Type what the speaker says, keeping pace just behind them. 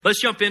Let's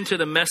jump into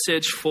the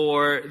message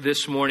for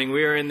this morning.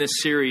 We are in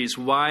this series,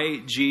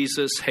 Why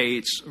Jesus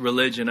Hates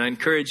Religion. I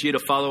encourage you to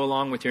follow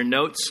along with your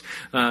notes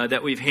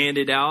that we've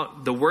handed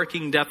out. The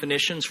working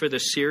definitions for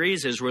this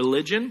series is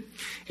religion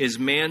is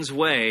man's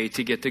way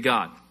to get to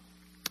God.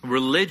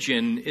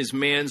 Religion is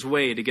man's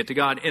way to get to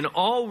God. And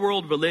all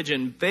world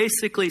religion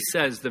basically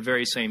says the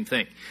very same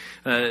thing.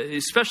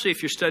 Especially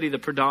if you study the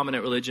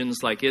predominant religions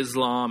like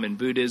Islam and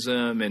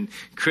Buddhism and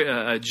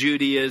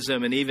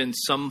Judaism and even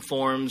some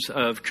forms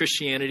of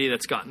Christianity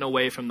that's gotten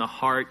away from the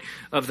heart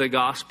of the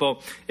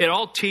gospel. It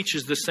all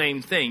teaches the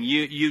same thing.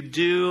 You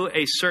do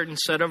a certain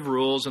set of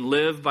rules and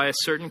live by a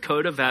certain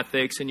code of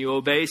ethics, and you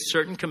obey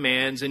certain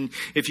commands. And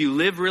if you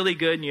live really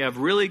good and you have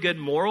really good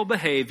moral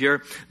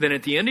behavior, then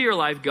at the end of your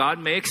life, God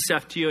may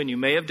accept you and you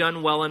may have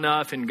done well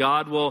enough and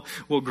God will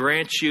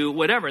grant you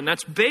whatever. And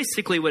that's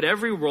basically what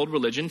every world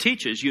religion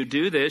teaches. You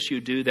do this, you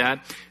do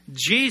that.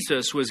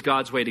 Jesus was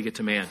God's way to get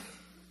to man.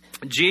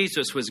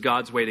 Jesus was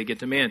God's way to get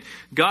to man.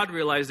 God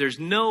realized there's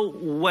no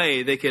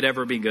way they could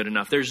ever be good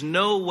enough. There's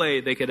no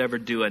way they could ever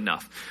do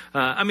enough.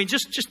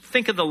 Just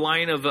think of the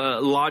line of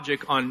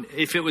logic on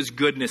if it was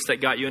goodness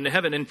that got you into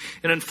heaven. And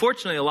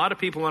unfortunately, a lot of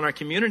people in our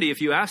community, if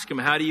you ask them,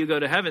 how do you go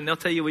to heaven? They'll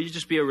tell you, well, you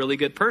just be a really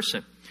good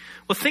person.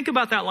 Well, think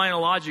about that line of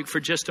logic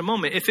for just a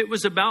moment. If it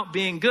was about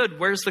being good,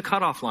 where's the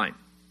cutoff line?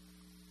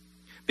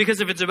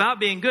 Because if it's about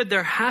being good,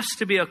 there has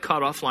to be a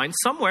cutoff line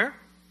somewhere,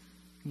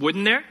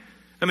 wouldn't there?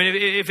 I mean,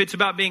 if it's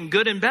about being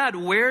good and bad,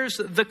 where's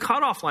the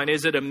cutoff line?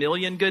 Is it 1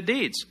 million good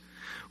deeds?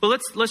 Well,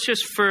 let's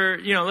just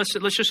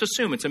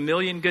assume it's 1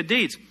 million good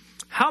deeds.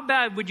 How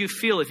bad would you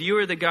feel if you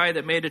were the guy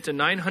that made it to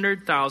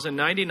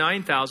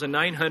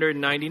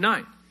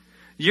 999,999?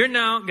 You're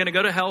now going to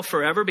go to hell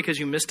forever because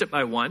you missed it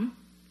by one?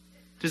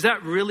 Does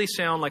that really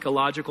sound like a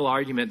logical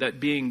argument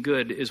that being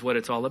good is what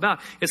it's all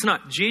about? It's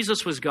not.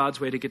 Jesus was God's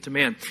way to get to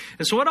man.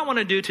 And so what I want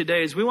to do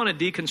today is we want to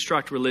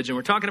deconstruct religion.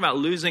 We're talking about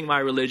losing my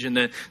religion,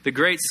 the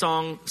great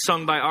song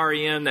sung by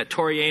R.E.M. that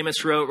Tori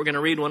Amos wrote. We're going to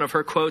read one of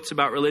her quotes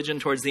about religion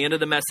towards the end of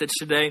the message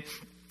today.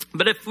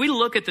 But if we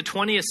look at the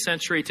 20th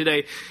century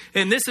today,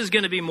 and this is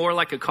going to be more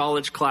like a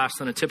college class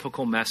than a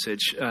typical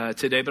message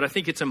today, but I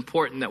think it's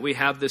important that we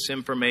have this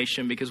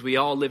information because we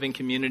all live in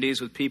communities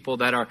with people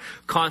that are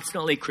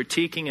constantly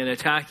critiquing and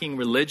attacking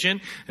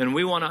religion, and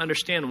we want to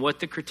understand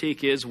what the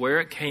critique is, where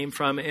it came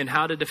from, and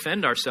how to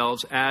defend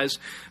ourselves as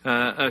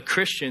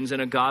Christians in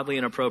a godly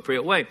and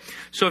appropriate way.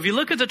 So if you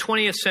look at the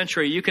 20th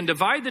century, you can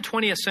divide the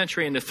 20th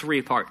century into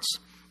three parts.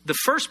 The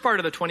first part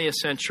of the 20th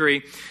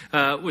century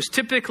was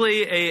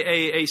typically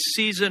a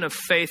season of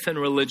faith and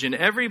religion.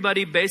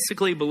 Everybody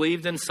basically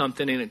believed in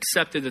something and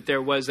accepted that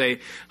there was a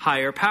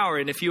higher power.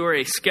 And if you were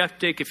a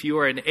skeptic, if you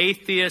were an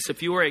atheist,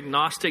 if you were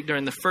agnostic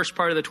during the first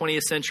part of the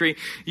 20th century,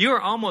 you were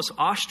almost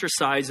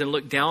ostracized and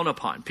looked down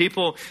upon.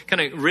 People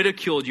kind of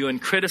ridiculed you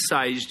and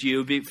criticized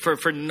you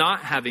for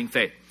not having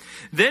faith.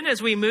 Then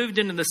as we moved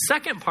into the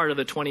second part of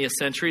the 20th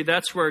century,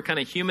 that's where kind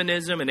of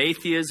humanism and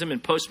atheism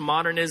and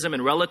postmodernism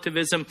and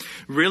relativism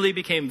really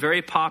became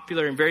very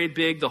popular and very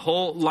big. The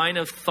whole line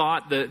of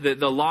thought,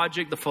 the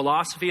logic, the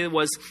philosophy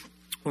was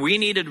we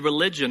needed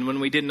religion when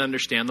we didn't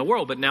understand the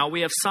world, but now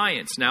we have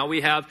science. Now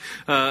we have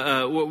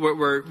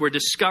we're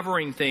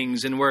discovering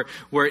things and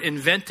we're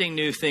inventing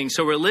new things.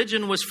 So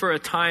religion was for a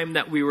time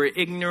that we were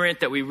ignorant,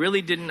 that we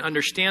really didn't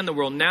understand the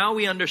world. Now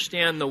we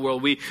understand the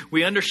world.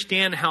 We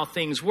understand how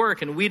things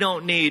work, and we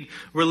don't need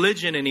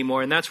religion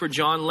anymore. And that's where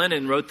John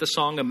Lennon wrote the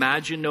song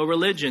 "Imagine No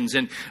Religions."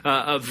 And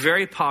a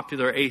very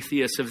popular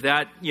atheist of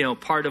that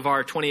part of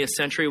our 20th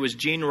century was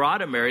Gene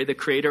Roddenberry, the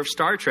creator of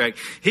Star Trek.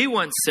 He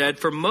once said,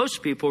 "For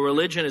most people,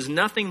 religion is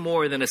nothing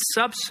more than a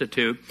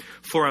substitute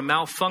for a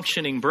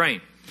malfunctioning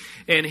brain."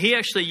 And he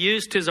actually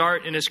used his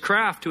art and his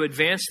craft to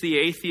advance the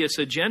atheist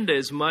agenda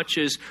as much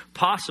as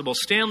possible.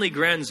 Stanley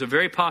Grenz, a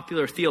very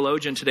popular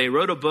theologian today,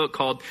 wrote a book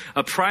called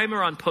A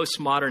Primer on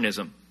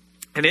Postmodernism.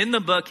 And in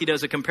the book, he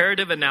does a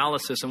comparative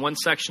analysis in one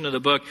section of the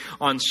book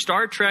on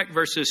Star Trek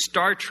versus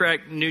Star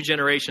Trek New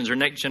Generations or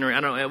Next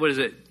Generation. I don't know, what is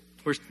it?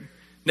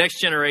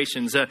 Next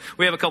Generations.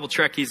 We have a couple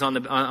Trekkies on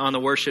the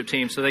worship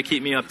team, so they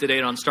keep me up to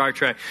date on Star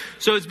Trek.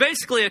 So it's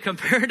basically a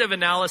comparative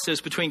analysis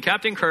between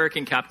Captain Kirk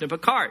and Captain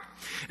Picard.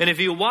 And if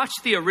you watch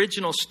the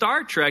original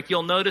Star Trek,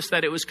 you'll notice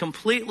that it was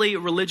completely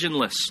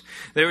religionless.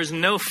 There was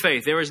no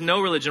faith. There was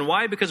no religion.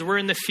 Why? Because we're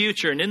in the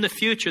future, and in the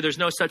future, there's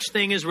no such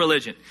thing as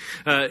religion.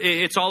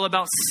 It's all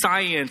about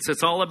science.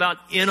 It's all about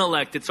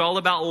intellect. It's all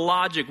about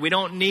logic. We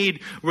don't need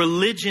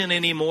religion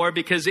anymore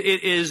because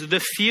it is the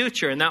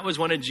future. And that was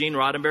one of Gene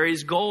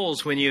Roddenberry's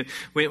goals when you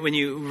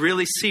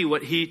really see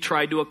what he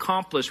tried to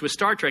accomplish with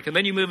Star Trek. And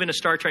then you move into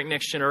Star Trek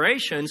Next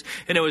Generations,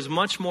 and it was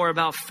much more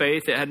about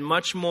faith. It had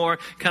much more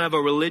kind of a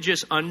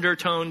religious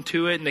undertone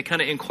to it, and they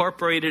kind of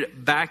incorporated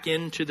it back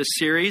into the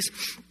series.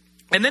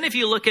 And then if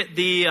you look at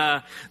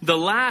the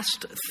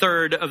last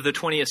third of the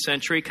 20th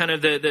century, kind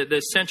of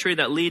the century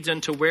that leads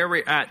into where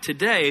we're at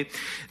today,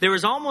 there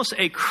was almost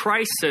a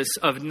crisis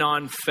of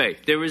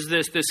non-faith. There was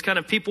this kind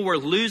of people were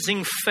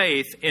losing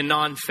faith in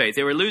non-faith.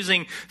 They were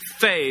losing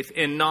faith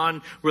in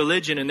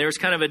non-religion. And there was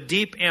kind of a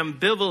deep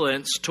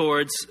ambivalence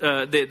towards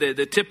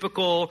the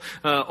typical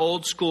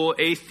old school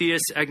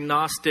atheist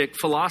agnostic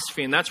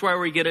philosophy. And that's why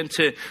we get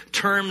into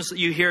terms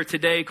you hear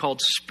today called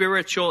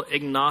spiritual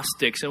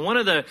agnostics. And one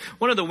of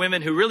the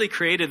women who really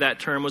created that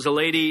term was a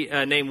lady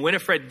named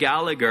Winifred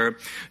Gallagher,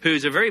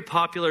 who's a very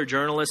popular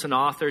journalist and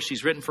author.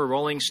 She's written for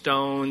Rolling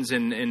Stones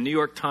and New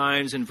York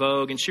Times and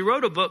Vogue. And she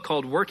wrote a book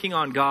called Working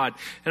on God.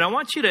 And I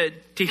want you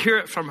to hear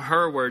it from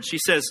her words. She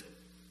says,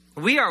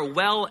 "We are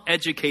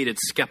well-educated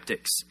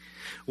skeptics.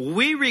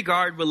 We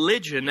regard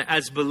religion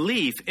as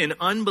belief in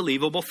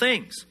unbelievable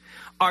things.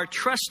 Our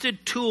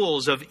trusted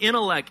tools of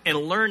intellect and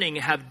learning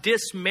have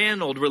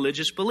dismantled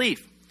religious belief.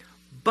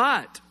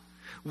 But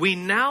we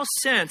now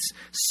sense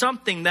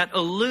something that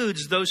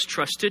eludes those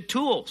trusted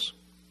tools.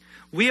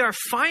 We are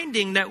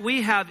finding that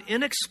we have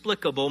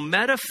inexplicable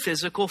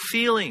metaphysical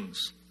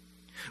feelings.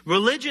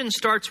 Religion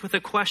starts with a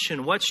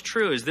question, what's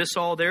true? Is this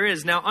all there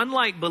is? Now,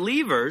 unlike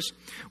believers,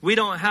 we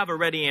don't have a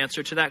ready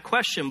answer to that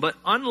question. But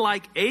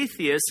unlike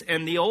atheists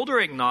and the older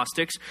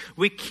agnostics,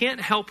 we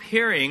can't help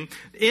hearing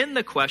in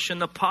the question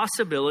the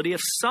possibility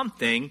of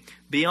something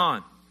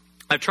beyond.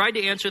 I've tried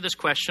to answer this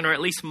question, or at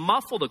least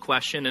muffle the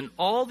question, in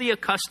all the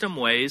accustomed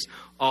ways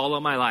all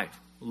of my life.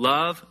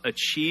 Love,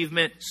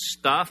 achievement,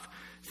 stuff,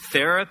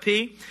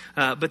 therapy,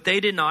 but they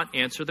did not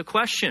answer the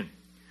question.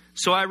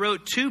 So I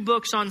wrote 2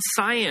 books on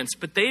science,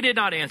 but they did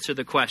not answer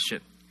the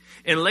question.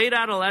 In late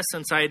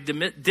adolescence, I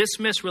had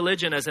dismissed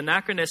religion as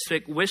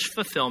anachronistic wish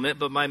fulfillment,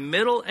 but by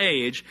middle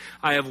age,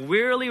 I have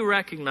wearily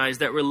recognized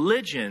that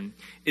religion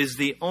is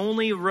the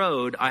only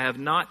road I have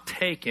not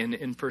taken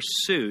in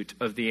pursuit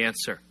of the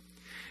answer.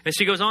 And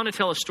she goes on to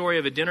tell a story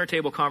of a dinner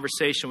table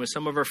conversation with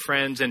some of her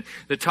friends, and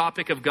the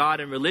topic of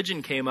God and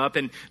religion came up.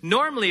 And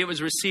normally it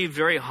was received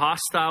very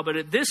hostile, but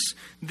at this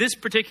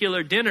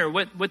particular dinner,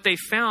 what they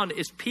found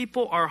is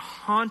people are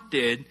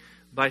haunted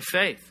by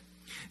faith.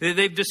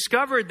 They've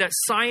discovered that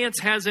science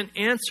hasn't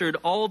answered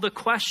all the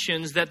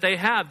questions that they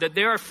have, that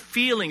there are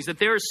feelings, that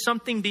there is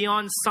something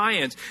beyond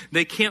science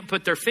they can't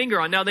put their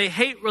finger on. Now, they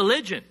hate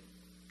religion,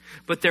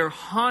 but they're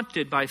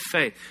haunted by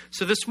faith.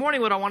 So this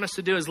morning, what I want us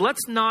to do is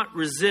let's not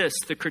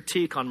resist the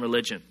critique on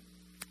religion.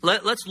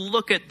 Let's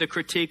look at the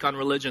critique on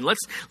religion.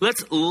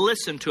 Let's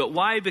listen to it.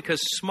 Why? Because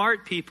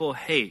smart people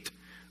hate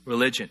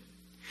religion.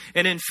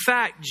 And in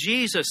fact,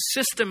 Jesus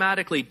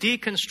systematically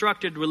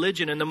deconstructed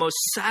religion in the most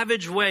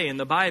savage way in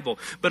the Bible.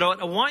 But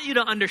I want you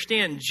to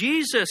understand,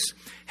 Jesus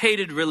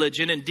hated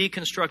religion and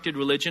deconstructed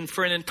religion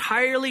for an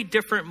entirely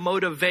different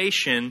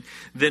motivation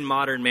than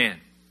modern man.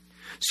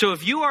 So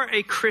if you are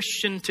a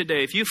Christian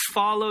today, if you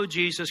follow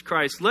Jesus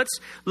Christ,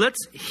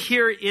 let's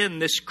hear in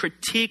this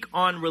critique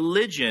on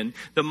religion,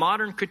 the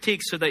modern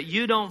critique, so that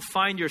you don't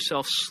find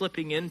yourself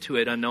slipping into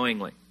it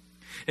unknowingly.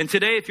 And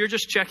today, if you're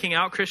just checking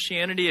out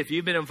Christianity, if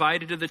you've been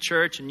invited to the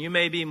church and you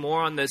may be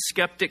more on the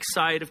skeptic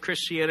side of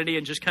Christianity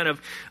and just kind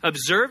of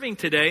observing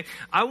today,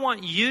 I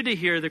want you to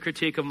hear the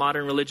critique of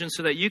modern religion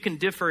so that you can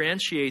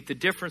differentiate the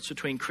difference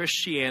between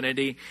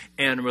Christianity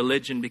and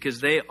religion, because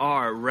they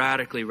are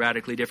radically,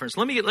 radically different.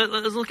 So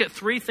let's look at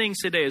 3 things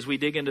today as we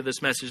dig into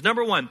this message.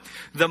 Number 1,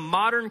 the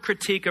modern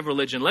critique of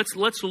religion. Let's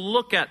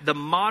look at the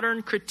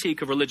modern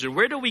critique of religion.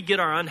 Where do we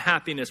get our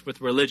unhappiness with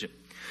religion?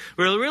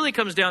 Well, it really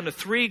comes down to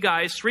 3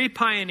 guys, 3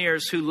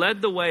 pioneers who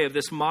led the way of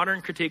this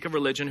modern critique of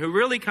religion, who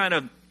really kind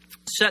of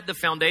set the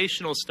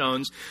foundational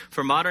stones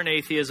for modern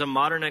atheism,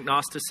 modern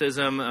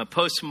agnosticism,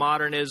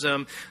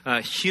 postmodernism,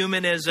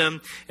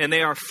 humanism, and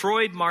they are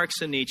Freud,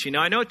 Marx, and Nietzsche.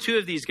 Now, I know 2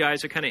 of these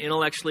guys are kind of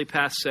intellectually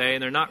passé,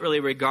 and they're not really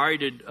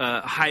regarded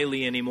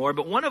highly anymore,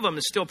 but one of them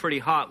is still pretty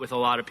hot with a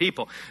lot of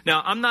people.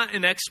 Now, I'm not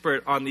an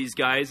expert on these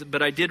guys,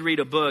 but I did read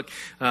a book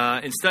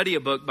and study a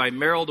book by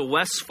Merrill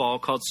Westphal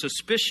called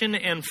Suspicion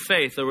and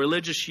Faith, the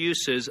Religious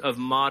Uses of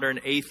Modern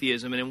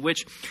Atheism, and in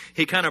which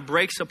he kind of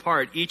breaks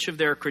apart each of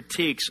their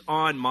critiques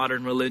on modern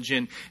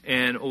religion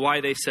and why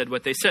they said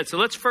what they said. So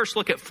let's first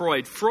look at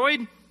Freud.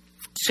 Freud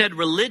said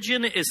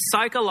religion is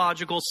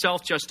psychological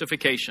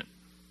self-justification.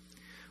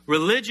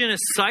 Religion is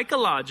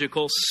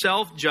psychological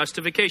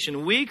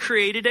self-justification. We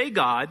created a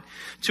God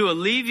to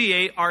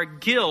alleviate our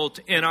guilt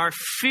and our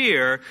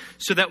fear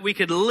so that we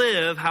could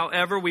live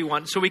however we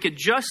want, so we could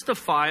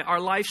justify our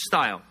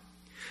lifestyle.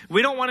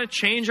 We don't want to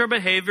change our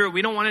behavior.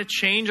 We don't want to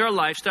change our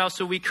lifestyle.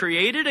 So we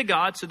created a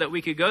God so that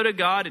we could go to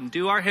God and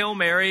do our Hail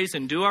Marys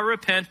and do our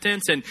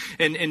repentance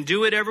and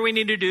do whatever we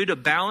need to do to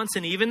balance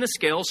and even the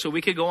scale so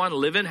we could go on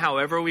living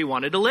however we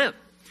wanted to live.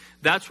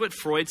 That's what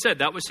Freud said.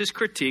 That was his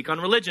critique on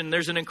religion.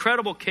 There's an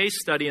incredible case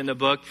study in the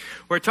book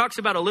where it talks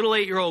about a little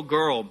 8-year-old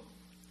girl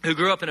who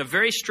grew up in a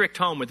very strict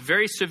home with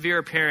very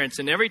severe parents,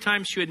 and every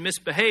time she would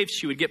misbehave,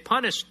 she would get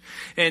punished.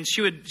 And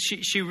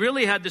she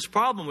really had this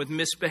problem with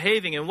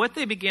misbehaving. And what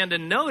they began to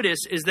notice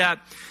is that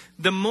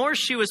the more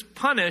she was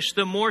punished,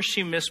 the more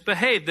she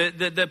misbehaved.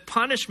 The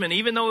punishment,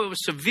 even though it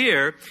was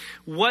severe,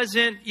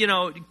 wasn't,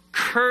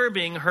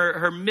 curbing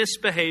her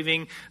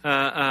misbehaving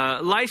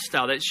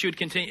lifestyle, that she would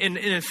continue. And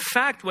in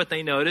fact, what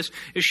they noticed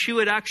is she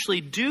would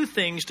actually do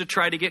things to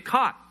try to get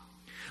caught.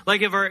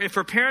 Like if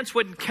her parents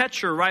wouldn't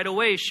catch her right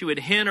away, she would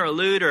hint or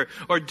allude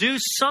or do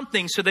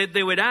something so that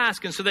they would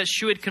ask, and so that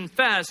she would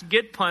confess,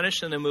 get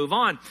punished, and then move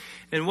on.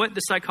 And what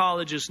the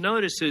psychologist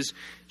noticed is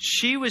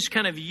she was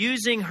kind of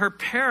using her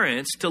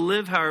parents to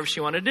live however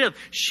she wanted to live.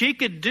 She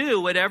could do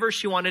whatever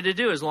she wanted to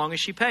do as long as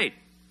she paid.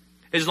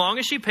 As long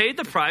as she paid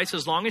the price,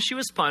 as long as she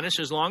was punished,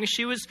 as long as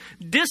she was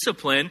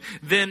disciplined,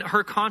 then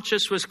her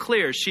conscience was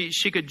clear.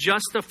 She could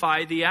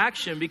justify the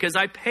action because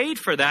I paid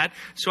for that,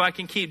 so I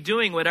can keep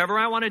doing whatever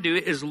I want to do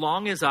as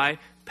long as I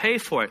pay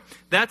for it.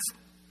 That's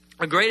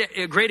a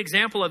great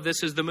example of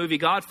this is the movie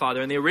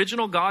Godfather. In the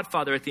original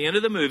Godfather, at the end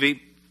of the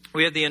movie,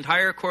 we have the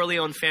entire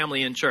Corleone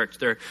family in church.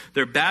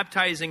 They're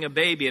baptizing a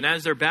baby. And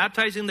as they're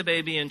baptizing the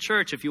baby in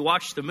church, if you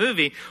watch the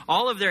movie,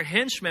 all of their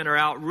henchmen are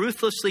out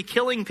ruthlessly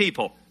killing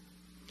people.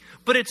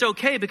 But it's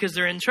okay because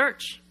they're in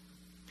church.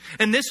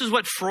 And this is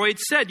what Freud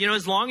said,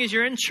 as long as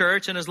you're in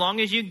church and as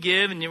long as you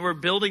give and we're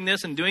building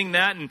this and doing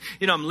that and,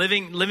 I'm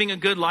living a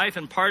good life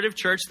and part of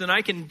church, then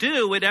I can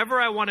do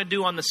whatever I want to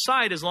do on the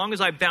side as long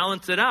as I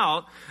balance it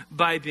out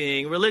by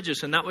being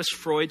religious. And that was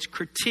Freud's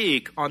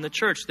critique on the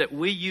church, that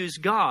we use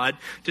God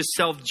to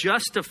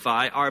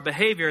self-justify our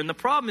behavior. And the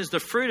problem is the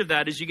fruit of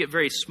that is you get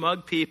very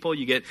smug people,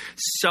 you get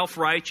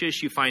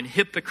self-righteous, you find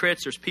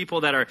hypocrites, there's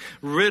people that are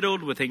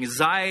riddled with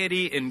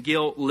anxiety and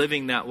guilt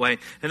living that way.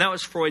 And that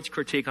was Freud's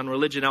critique on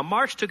religion. Now,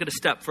 Marx took it a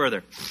step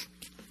further.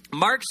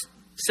 Marx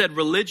said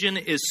religion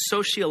is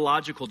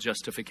sociological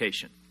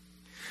justification.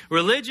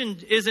 Religion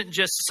isn't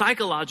just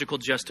psychological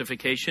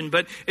justification,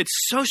 but it's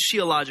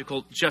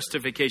sociological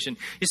justification.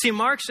 You see,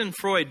 Marx and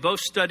Freud both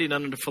studied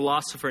under a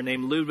philosopher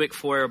named Ludwig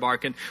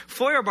Feuerbach, and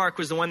Feuerbach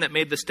was the one that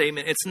made the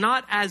statement, it's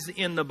not as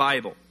in the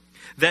Bible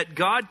that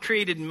God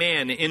created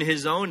man in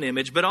his own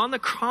image, but on the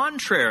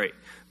contrary,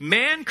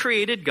 man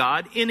created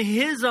God in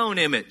his own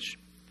image.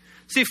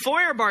 See,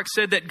 Feuerbach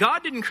said that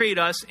God didn't create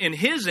us in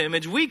his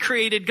image. We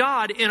created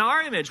God in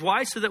our image.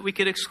 Why? So that we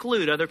could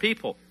exclude other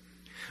people.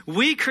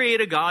 We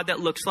create a God that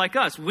looks like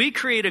us. We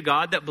create a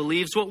God that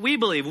believes what we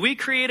believe. We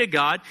create a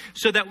God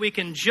so that we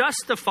can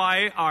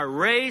justify our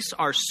race,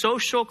 our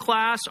social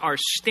class, our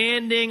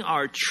standing,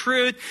 our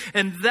truth.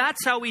 And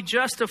that's how we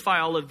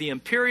justify all of the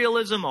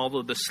imperialism, all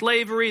of the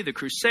slavery, the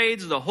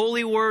crusades, the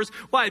holy wars.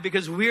 Why?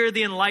 Because we're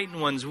the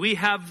enlightened ones. We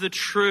have the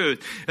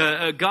truth.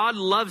 God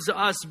loves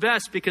us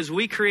best because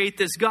we create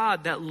this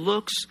God that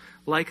looks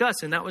like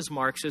us. And that was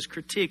Marx's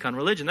critique on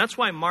religion. That's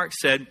why Marx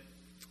said,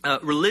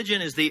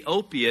 religion is the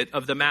opiate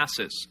of the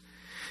masses.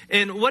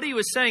 And what he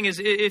was saying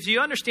is, if you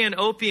understand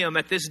opium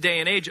at this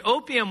day and age,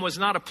 opium was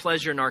not a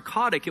pleasure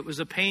narcotic. It was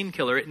a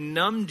painkiller. It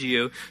numbed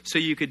you so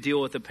you could deal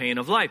with the pain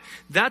of life.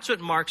 That's what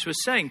Marx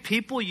was saying.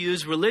 People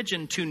use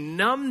religion to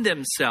numb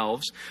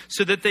themselves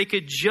so that they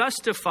could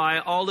justify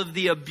all of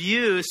the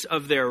abuse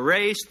of their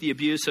race, the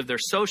abuse of their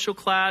social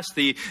class,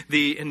 the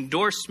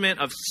endorsement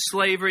of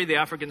slavery, the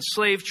African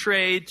slave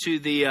trade, to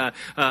the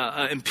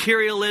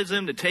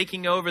imperialism, to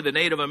taking over the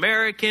Native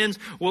Americans.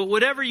 Well,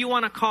 whatever you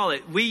want to call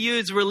it, we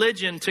use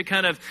religion to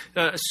kind of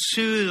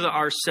soothe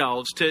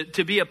ourselves,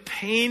 to be a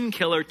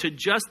painkiller, to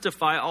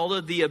justify all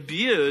of the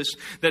abuse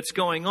that's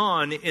going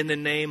on in the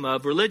name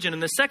of religion.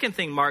 And the second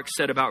thing Marx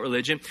said about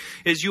religion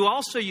is you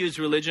also use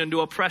religion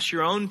to oppress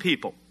your own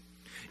people.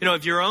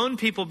 If your own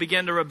people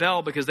begin to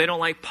rebel because they don't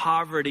like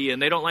poverty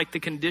and they don't like the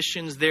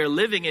conditions they're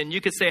living in,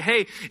 you could say,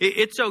 hey,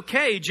 it's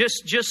okay,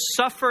 just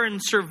suffer and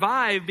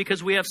survive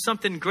because we have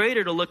something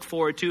greater to look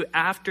forward to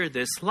after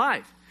this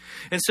life.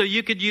 And so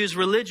you could use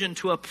religion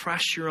to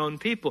oppress your own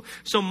people.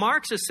 So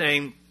Marx is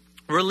saying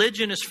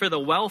religion is for the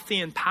wealthy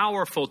and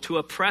powerful, to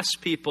oppress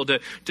people, to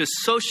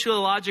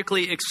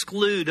sociologically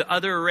exclude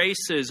other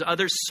races,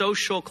 other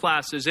social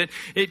classes.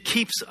 It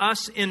keeps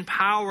us in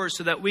power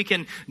so that we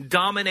can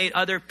dominate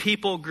other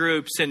people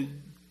groups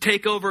and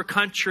take over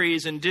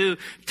countries and do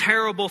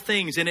terrible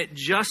things, and it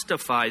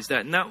justifies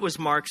that. And that was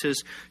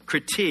Marx's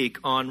critique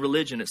on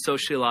religion. It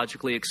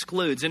sociologically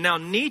excludes. And now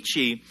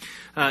Nietzsche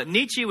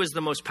was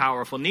the most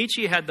powerful.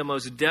 Nietzsche had the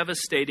most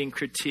devastating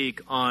critique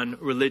on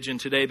religion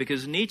today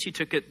because Nietzsche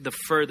took it the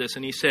furthest,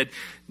 and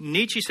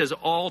Nietzsche says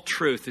all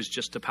truth is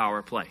just a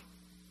power play.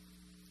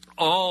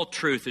 All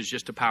truth is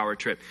just a power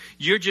trip.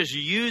 You're just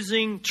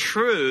using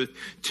truth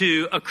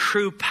to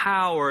accrue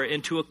power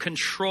and to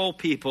control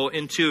people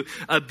and to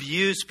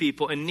abuse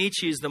people. And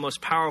Nietzsche is the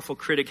most powerful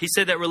critic. He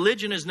said that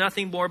religion is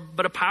nothing more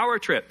but a power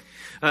trip.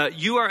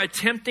 You are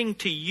attempting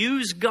to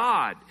use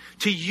God,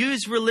 to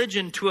use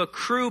religion to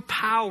accrue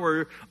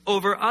power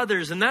over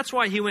others. And that's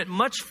why he went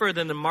much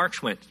further than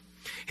Marx went.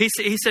 He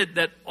said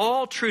that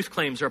all truth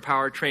claims are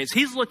power trains.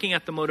 He's looking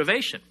at the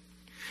motivation.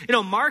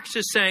 Marx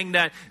is saying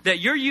that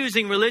you're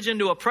using religion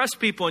to oppress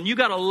people and you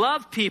got to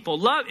love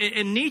people.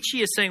 And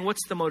Nietzsche is saying,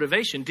 what's the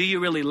motivation? Do you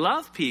really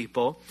love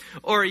people,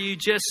 or are you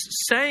just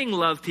saying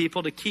love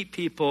people to keep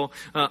people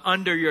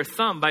under your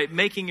thumb by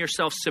making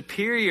yourself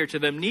superior to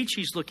them?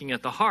 Nietzsche's looking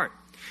at the heart.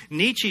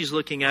 Nietzsche's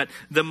looking at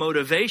the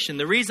motivation.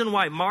 The reason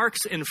why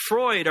Marx and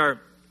Freud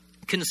are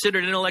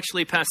considered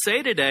intellectually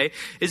passé today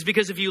is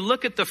because if you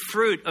look at the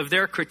fruit of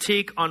their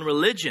critique on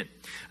religion,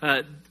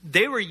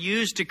 they were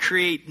used to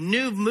create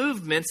new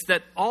movements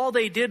that all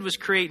they did was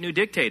create new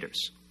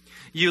dictators.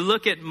 You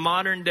look at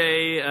modern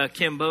day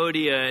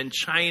Cambodia and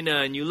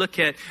China, and you look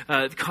at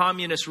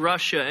communist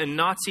Russia and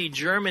Nazi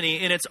Germany,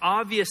 and it's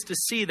obvious to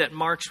see that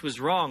Marx was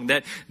wrong,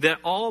 that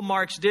all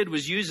Marx did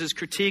was use his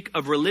critique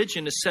of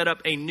religion to set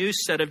up a new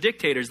set of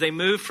dictators. They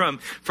moved from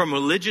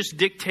religious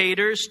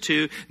dictators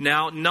to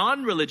now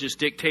non-religious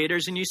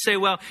dictators, and you say,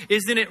 well,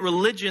 isn't it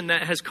religion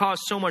that has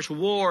caused so much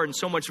war and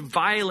so much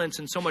violence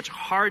and so much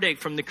heartache,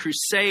 from the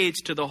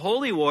Crusades to the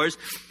Holy Wars?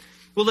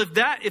 Well, if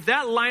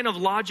that line of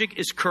logic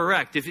is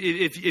correct, if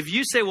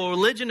you say, well,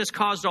 religion has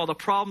caused all the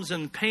problems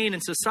and pain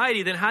in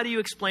society, then how do you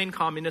explain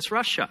communist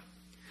Russia?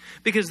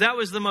 Because that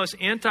was the most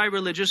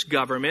anti-religious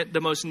government, the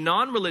most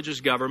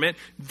non-religious government.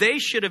 They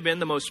should have been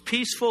the most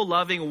peaceful,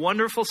 loving,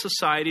 wonderful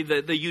society.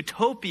 The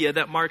utopia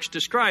that Marx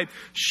described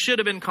should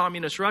have been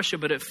communist Russia,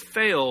 but it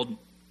failed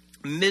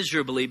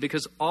miserably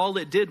because all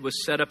it did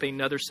was set up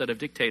another set of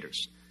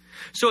dictators.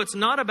 So it's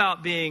not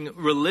about being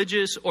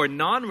religious or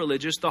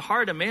non-religious. The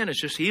heart of man is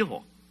just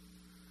evil.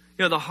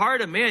 The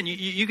heart of man,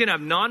 you can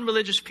have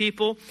non-religious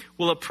people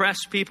will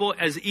oppress people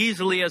as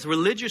easily as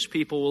religious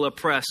people will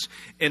oppress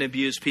and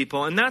abuse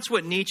people. And that's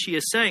what Nietzsche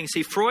is saying.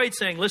 See, Freud's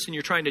saying, listen,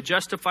 you're trying to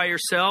justify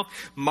yourself.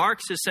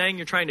 Marx is saying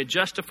you're trying to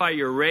justify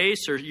your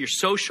race or your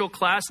social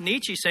class.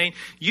 Nietzsche's saying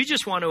you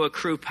just want to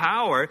accrue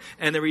power,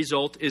 and the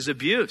result is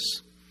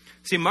abuse.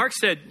 See, Marx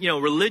said,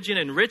 religion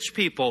and rich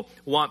people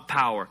want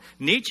power.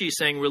 Nietzsche's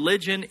saying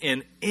religion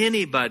and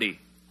anybody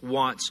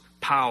wants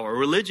power.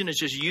 Religion is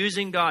just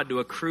using God to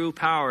accrue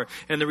power,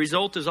 and the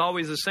result is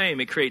always the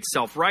same. It creates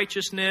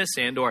self-righteousness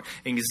and or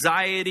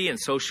anxiety and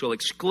social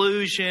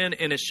exclusion,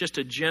 and it's just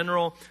a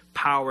general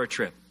power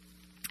trip.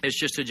 It's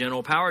just a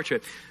general power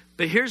trip.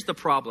 But here's the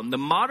problem. The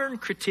modern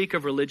critique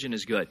of religion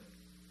is good.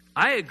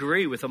 I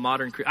agree with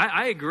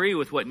I agree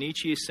with what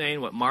Nietzsche is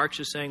saying, what Marx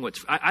is saying.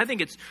 I think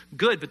it's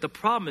good, but the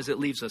problem is it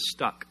leaves us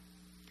stuck.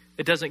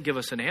 It doesn't give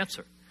us an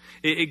answer.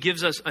 It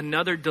gives us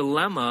another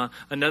dilemma,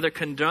 another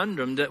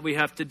conundrum that we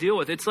have to deal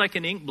with. It's like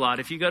an ink blot.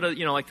 If you go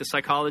to, like the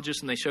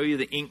psychologist and they show you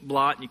the ink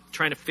blot and you're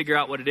trying to figure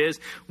out what it is,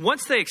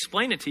 once they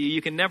explain it to you,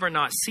 you can never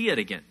not see it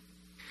again.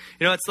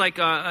 It's like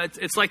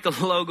the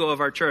logo of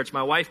our church.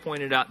 My wife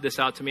pointed this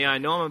out to me. I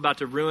know I'm about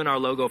to ruin our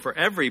logo for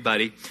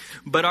everybody,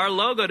 but our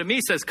logo to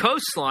me says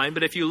Coastline.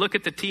 But if you look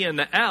at the T and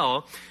the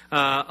L,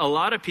 a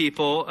lot of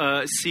people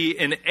see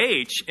an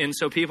H, and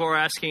so people are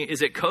asking,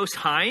 "Is it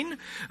Coastline?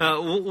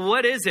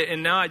 What is it?"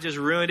 And now I just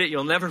ruined it.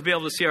 You'll never be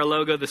able to see our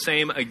logo the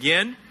same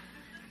again.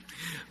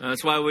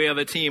 That's why we have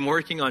a team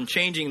working on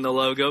changing the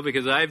logo,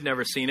 because I've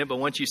never seen it. But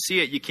once you see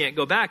it, you can't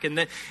go back. And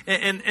that's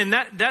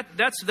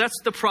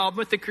the problem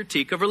with the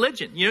critique of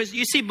religion. You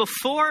see,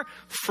 before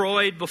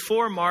Freud,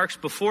 before Marx,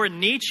 before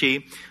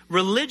Nietzsche,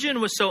 religion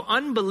was so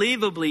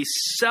unbelievably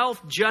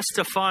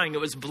self-justifying.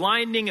 It was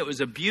blinding. It was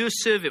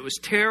abusive. It was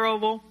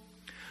terrible.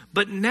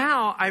 But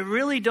now I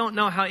really don't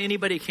know how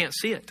anybody can't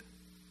see it.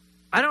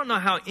 I don't know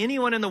how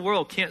anyone in the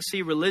world can't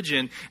see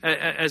religion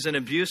as an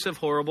abusive,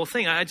 horrible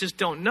thing. I just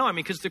don't know.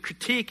 Because the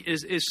critique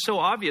is so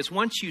obvious.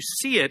 Once you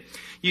see it,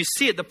 you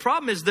see it. The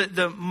problem is that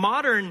the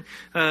modern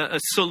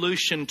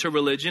solution to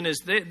religion is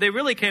they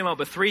really came up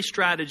with 3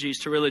 strategies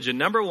to religion.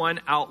 Number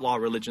 1, outlaw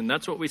religion.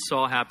 That's what we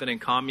saw happen in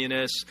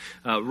communist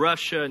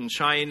Russia and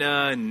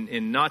China and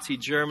in Nazi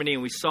Germany,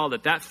 and we saw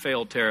that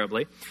failed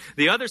terribly.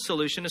 The other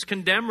solution is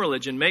condemn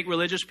religion. Make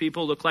religious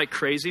people look like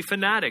crazy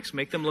fanatics.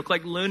 Make them look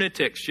like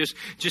lunatics. Just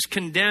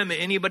condemn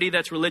anybody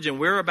that's religion.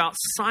 We're about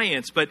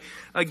science, but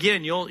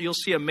again, you'll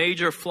see a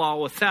major flaw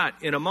with that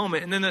in a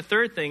moment. And then the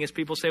third thing is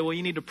people say, well,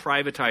 you need to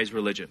privatize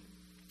religion.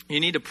 You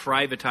need to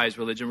privatize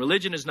religion.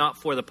 Religion is not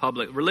for the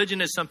public.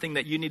 Religion is something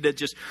that you need to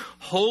just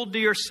hold to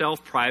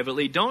yourself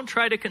privately. Don't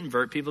try to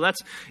convert people.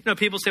 That's,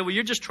 people say, well,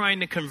 you're just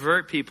trying to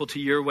convert people to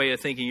your way of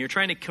thinking. You're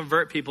trying to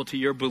convert people to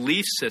your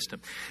belief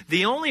system.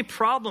 The only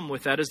problem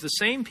with that is the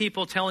same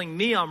people telling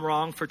me I'm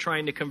wrong for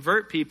trying to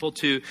convert people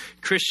to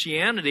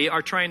Christianity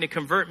are trying to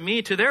convert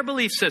me to their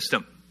belief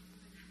system.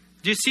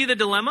 Do you see the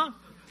dilemma?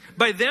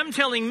 By them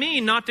telling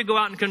me not to go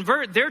out and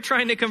convert, they're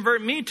trying to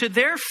convert me to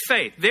their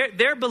faith,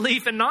 their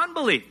belief and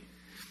non-belief.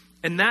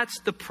 And that's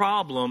the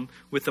problem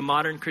with the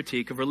modern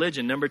critique of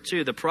religion. Number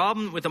 2, the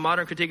problem with the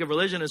modern critique of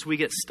religion is we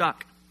get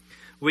stuck.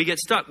 We get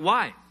stuck.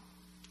 Why?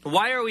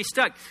 Why are we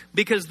stuck?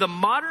 Because the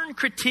modern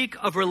critique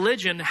of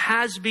religion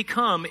has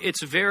become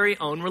its very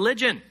own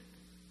religion.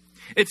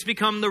 It's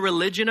become the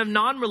religion of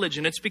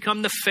non-religion. It's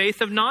become the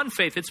faith of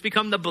non-faith. It's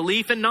become the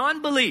belief in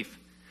non-belief.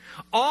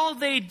 All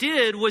they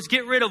did was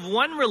get rid of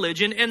one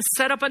religion and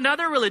set up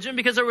another religion,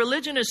 because a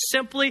religion is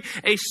simply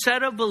a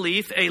set of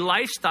belief, a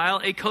lifestyle,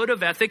 a code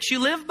of ethics you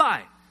live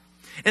by.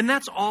 And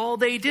that's all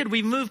they did.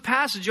 We've moved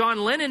past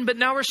John Lennon, but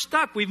now we're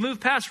stuck. We've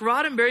moved past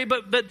Roddenberry,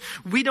 but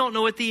we don't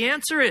know what the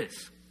answer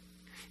is.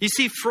 You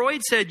see,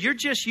 Freud said, you're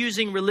just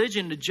using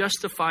religion to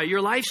justify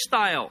your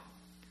lifestyle.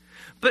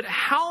 But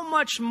how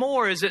much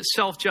more is it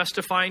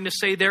self-justifying to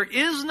say there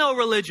is no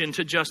religion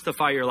to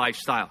justify your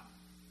lifestyle?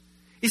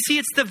 You see,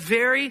 it's the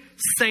very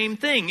same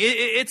thing.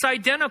 It's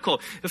identical.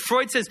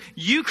 Freud says,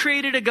 you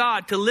created a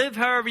God to live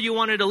however you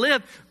wanted to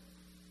live,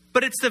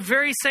 but it's the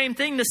very same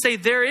thing to say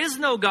there is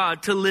no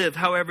God to live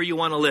however you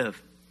want to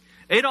live.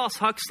 Aldous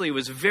Huxley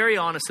was very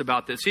honest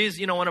about this. He's,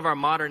 one of our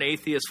modern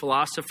atheist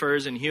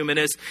philosophers and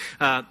humanists.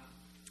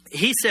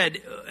 He said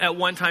at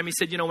one time, he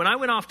said, when I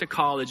went off to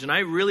college and I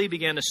really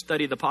began to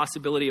study the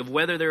possibility of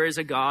whether there is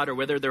a God or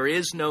whether there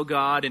is no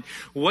God and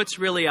what's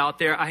really out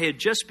there, I had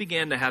just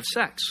began to have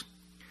sex.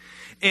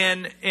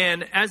 And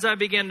as I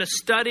began to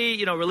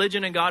study,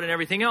 religion and God and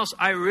everything else,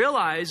 I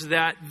realized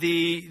that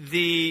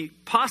the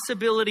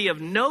possibility of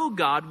no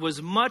God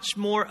was much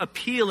more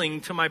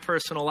appealing to my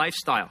personal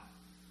lifestyle.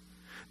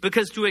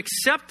 Because to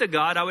accept a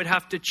God, I would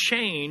have to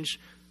change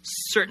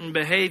certain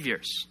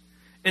behaviors.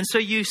 And so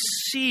you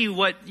see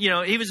what,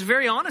 he was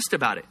very honest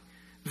about it.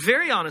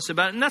 Very honest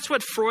about it. And that's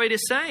what Freud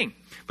is saying.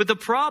 But the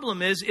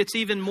problem is, it's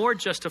even more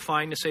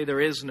justifying to say there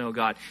is no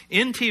God.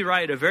 N.T.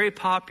 Wright, a very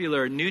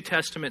popular New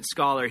Testament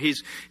scholar,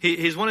 he's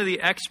one of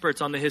the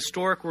experts on the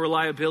historical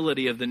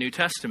reliability of the New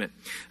Testament.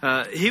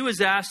 He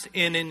was asked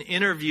in an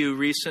interview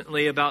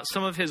recently about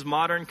some of his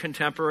modern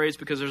contemporaries,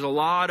 because there's a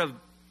lot of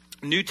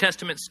New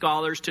Testament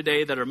scholars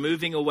today that are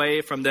moving away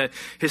from the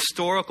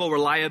historical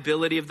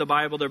reliability of the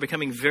Bible. They're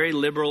becoming very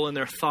liberal in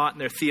their thought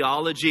and their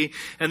theology.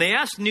 And they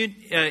asked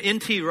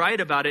N.T.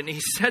 Wright about it, and he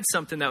said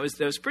something that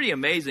was pretty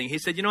amazing. He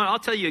said, I'll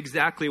tell you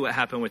exactly what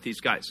happened with these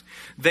guys.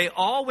 They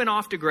all went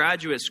off to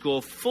graduate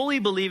school fully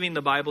believing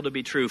the Bible to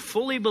be true,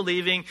 fully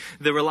believing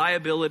the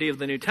reliability of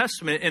the New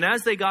Testament. And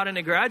as they got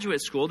into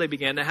graduate school, they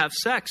began to have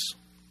sex.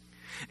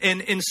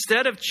 And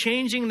instead of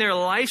changing their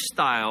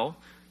lifestyle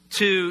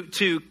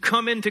to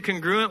come into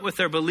congruent with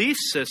their belief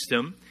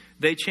system,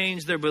 they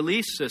changed their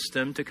belief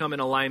system to come in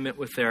alignment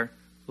with their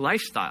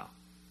lifestyle.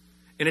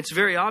 And it's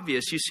very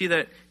obvious. You see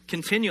that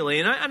continually.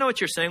 And I know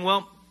what you're saying.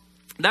 Well,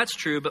 that's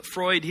true, but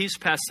Freud, he's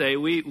passé.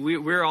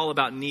 We're all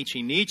about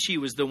Nietzsche. Nietzsche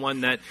was the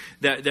one that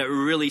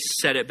really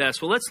said it best.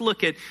 Well, let's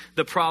look at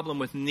the problem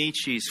with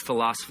Nietzsche's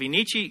philosophy.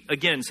 Nietzsche,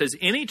 again, says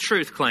any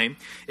truth claim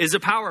is a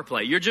power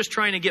play. You're just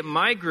trying to get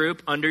my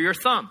group under your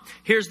thumb.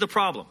 Here's the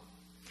problem.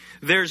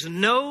 There's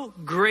no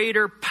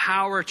greater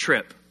power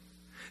trip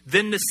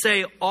than to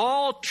say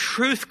all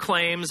truth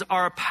claims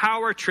are a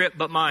power trip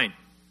but mine.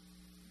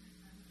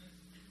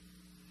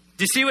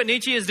 Do you see what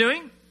Nietzsche is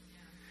doing?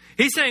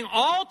 He's saying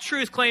all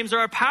truth claims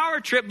are a power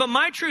trip but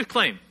my truth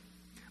claim.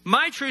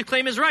 My truth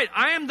claim is right.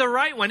 I am the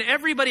right one.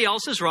 Everybody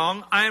else is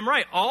wrong. I am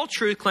right. All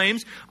truth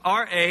claims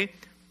are a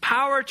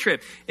power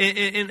trip.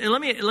 And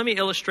let me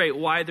illustrate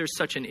why there's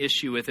such an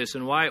issue with this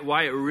and why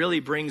it really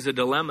brings a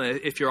dilemma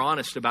if you're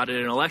honest about it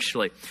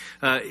intellectually.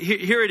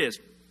 Here it is.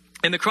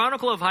 In the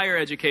Chronicle of Higher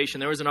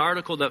Education, there was an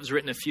article that was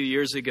written a few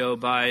years ago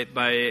by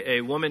a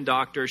woman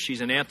doctor.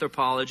 She's an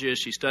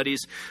anthropologist. She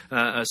studies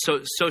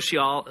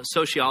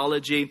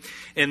sociology.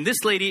 And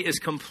this lady is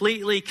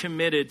completely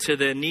committed to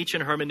the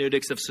Nietzschean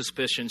hermeneutics of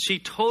suspicion. She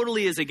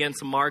totally is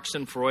against Marx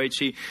and Freud.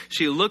 She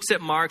looks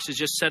at Marx as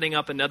just setting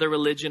up another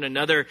religion,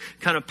 another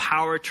kind of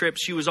power trip.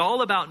 She was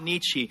all about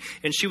Nietzsche.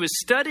 And she was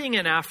studying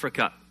in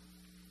Africa.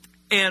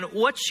 And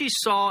what she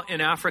saw in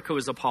Africa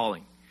was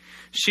appalling.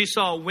 She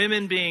saw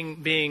women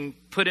being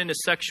put into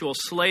sexual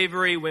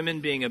slavery,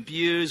 women being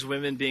abused,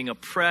 women being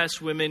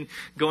oppressed, women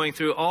going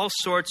through all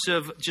sorts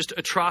of just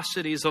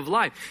atrocities of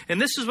life.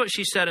 And this is what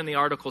she said in the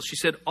article. She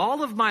said,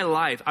 all of my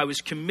life, I was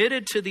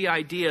committed to the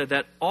idea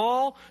that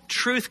all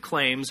truth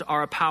claims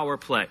are a power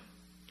play.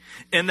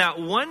 And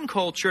that one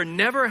culture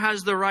never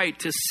has the right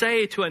to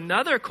say to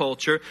another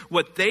culture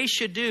what they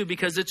should do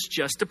because it's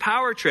just a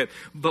power trip.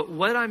 But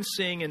what I'm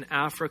seeing in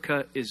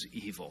Africa is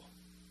evil.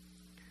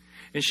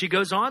 And she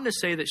goes on to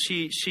say that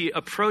she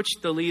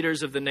approached the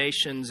leaders of the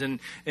nations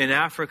in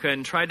Africa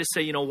and tried to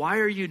say, why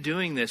are you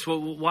doing this?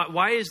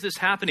 Why is this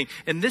happening?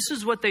 And this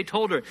is what they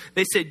told her.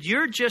 They said,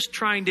 you're just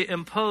trying to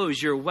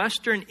impose your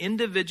Western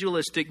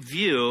individualistic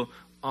view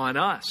on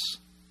us.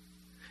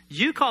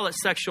 You call it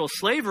sexual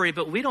slavery,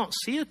 but we don't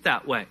see it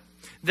that way.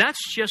 That's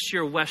just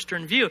your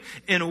Western view.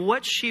 And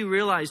what she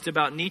realized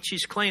about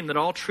Nietzsche's claim that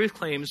all truth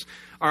claims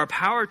are a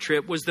power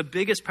trip was the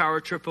biggest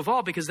power trip of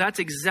all, because that's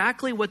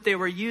exactly what they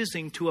were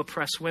using to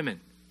oppress women.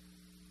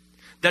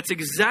 That's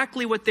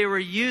exactly what they were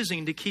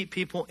using to keep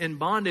people in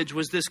bondage,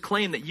 was this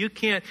claim that you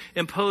can't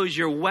impose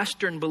your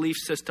Western belief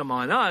system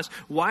on us.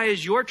 Why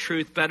is your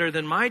truth better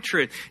than my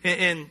truth?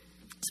 And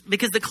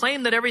because the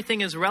claim that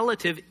everything is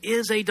relative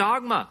is a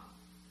dogma.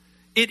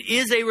 It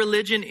is a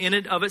religion in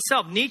and of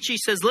itself. Nietzsche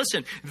says,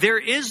 listen, there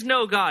is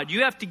no God.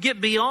 You have to get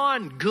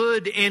beyond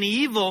good and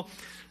evil.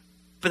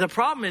 But the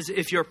problem is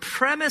if your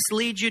premise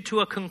leads you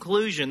to a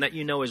conclusion that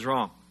you know is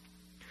wrong.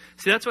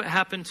 See, that's what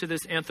happened to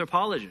this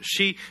anthropologist.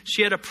 She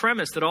had a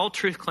premise that all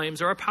truth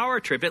claims are a power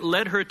trip. It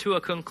led her to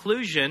a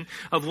conclusion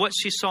of what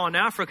she saw in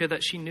Africa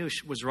that she knew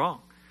was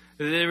wrong.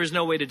 There was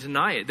no way to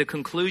deny it. The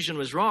conclusion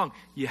was wrong.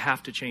 You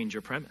have to change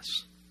your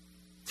premise.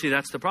 See,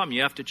 that's the problem.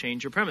 You have to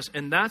change your premise.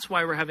 And that's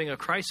why we're having a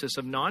crisis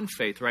of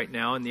non-faith right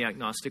now in the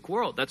agnostic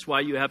world. That's why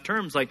you have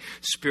terms like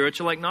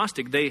spiritual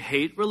agnostic. They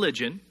hate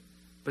religion,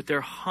 but they're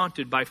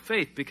haunted by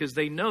faith because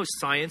they know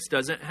science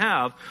doesn't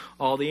have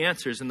all the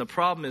answers. And the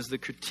problem is the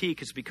critique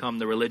has become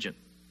the religion.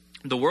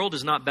 The world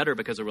is not better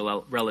because of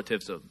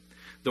relativism.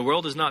 The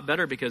world is not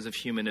better because of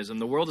humanism.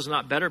 The world is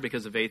not better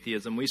because of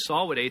atheism. We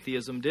saw what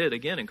atheism did,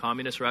 again, in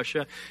communist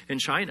Russia and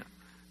China.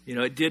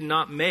 It did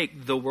not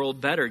make the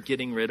world better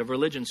getting rid of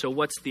religion. So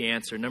what's the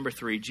answer? Number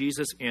 3,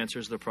 Jesus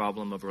answers the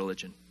problem of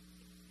religion.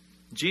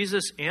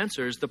 Jesus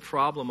answers the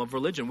problem of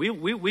religion.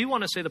 We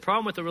want to say the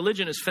problem with the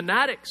religion is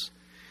fanatics.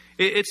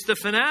 It's the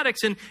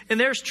fanatics, and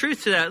there's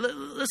truth to that.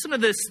 Listen to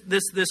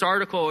this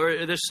article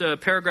or this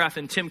paragraph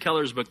in Tim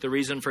Keller's book, The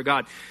Reason for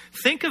God.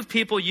 Think of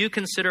people you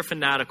consider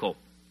fanatical.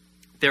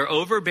 They're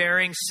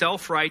overbearing,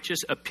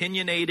 self-righteous,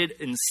 opinionated,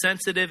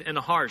 insensitive, and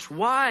harsh.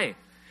 Why?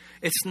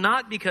 It's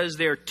not because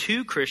they're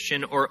too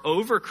Christian or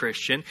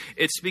over-Christian.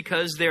 It's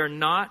because they're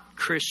not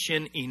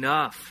Christian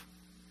enough.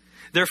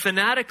 They're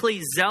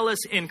fanatically zealous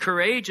and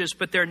courageous,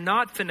 but they're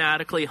not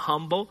fanatically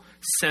humble,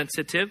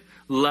 sensitive,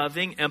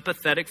 loving,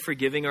 empathetic,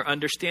 forgiving, or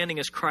understanding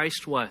as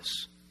Christ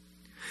was.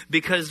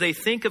 Because they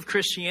think of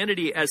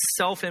Christianity as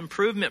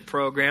self-improvement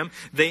program,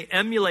 they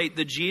emulate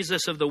the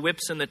Jesus of the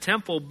whips in the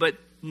temple, but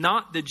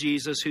not the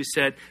Jesus who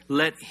said,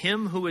 "Let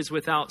him who is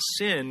without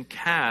sin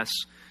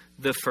cast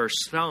the first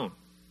stone."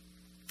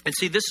 And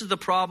see, this is the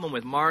problem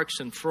with Marx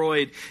and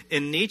Freud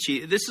and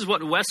Nietzsche. This is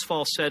what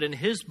Westphal said in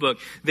his book.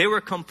 They were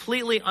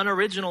completely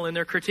unoriginal in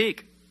their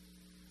critique.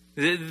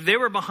 They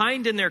were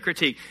behind in their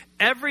critique.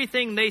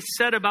 Everything they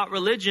said about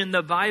religion,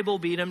 the Bible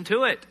beat them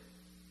to it.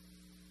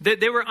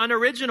 They were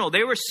unoriginal.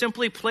 They were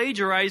simply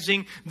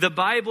plagiarizing the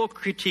Bible,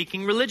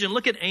 critiquing religion.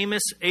 Look at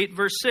Amos 8,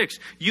 verse 6.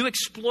 You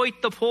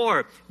exploit the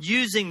poor,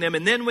 using them,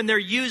 and then when they're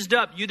used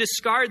up, you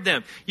discard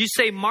them. You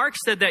say, Marx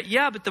said that.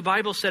 Yeah, but the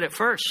Bible said it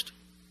first.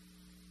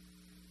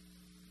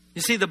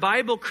 You see, the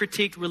Bible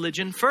critiqued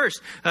religion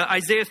first.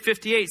 Isaiah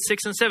 58,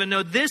 6 and 7.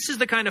 No, this is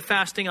the kind of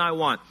fasting I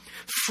want.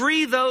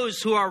 Free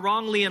those who are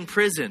wrongly in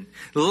prison.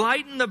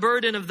 Lighten the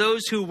burden of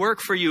those who work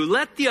for you.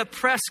 Let the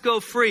oppressed go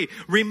free.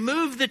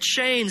 Remove the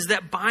chains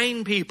that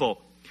bind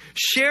people.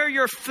 Share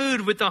your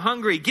food with the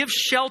hungry. Give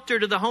shelter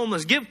to the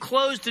homeless. Give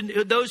clothes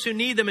to those who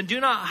need them. And do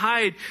not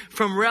hide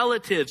from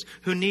relatives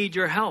who need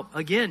your help.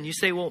 Again, you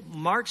say, well,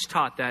 Marx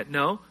taught that.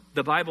 No,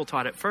 the Bible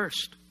taught it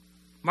first.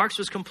 Marx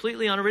was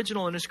completely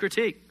unoriginal in his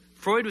critique.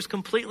 Freud was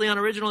completely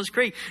unoriginal in his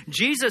critique.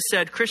 Jesus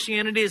said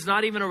Christianity is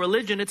not even a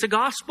religion, it's a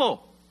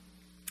gospel.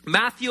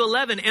 Matthew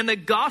 11, and the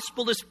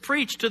gospel is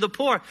preached to the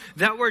poor.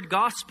 That word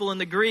gospel in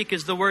the Greek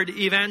is the word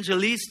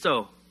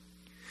evangelisto.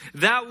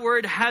 That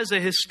word has a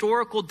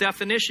historical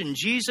definition.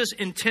 Jesus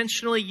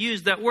intentionally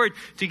used that word.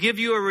 To give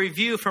you a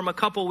review from a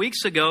couple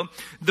weeks ago,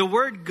 the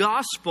word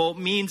gospel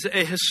means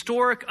a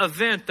historic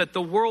event that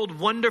the world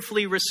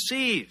wonderfully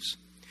receives.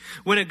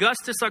 When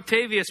Augustus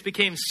Octavius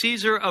became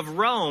Caesar of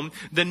Rome,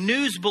 the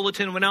news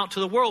bulletin went out to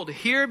the world.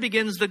 Here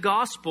begins the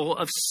gospel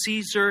of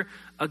Caesar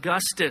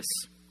Augustus.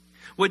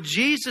 What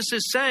Jesus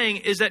is saying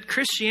is that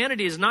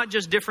Christianity is not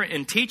just different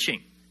in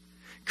teaching.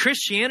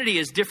 Christianity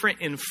is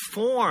different in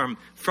form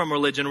from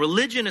religion.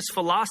 Religion is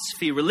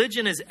philosophy.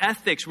 Religion is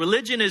ethics.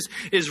 Religion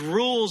is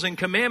rules and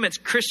commandments.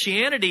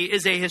 Christianity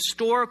is a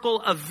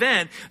historical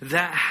event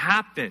that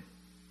happened.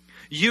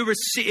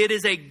 It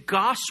is a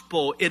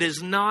gospel. It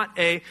is not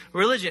a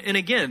religion. And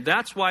again,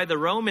 that's why the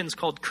Romans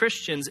called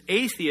Christians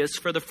atheists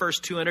for the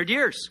first 200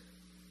 years.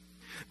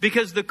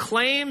 Because the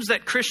claims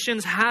that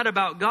Christians had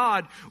about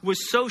God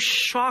was so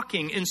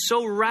shocking and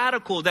so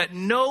radical that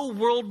no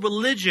world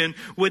religion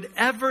would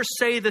ever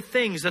say the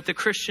things that the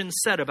Christians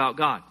said about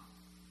God.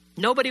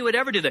 Nobody would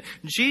ever do that.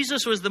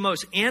 Jesus was the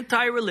most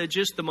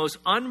anti-religious, the most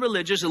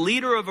unreligious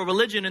leader of a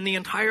religion in the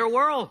entire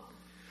world.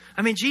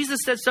 I mean,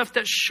 Jesus said stuff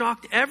that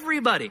shocked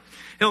everybody.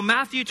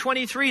 Matthew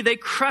 23, they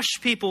crush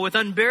people with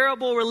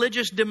unbearable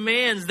religious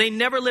demands. They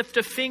never lift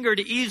a finger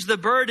to ease the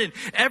burden.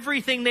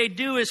 Everything they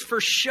do is for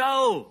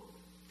show.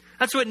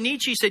 That's what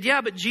Nietzsche said.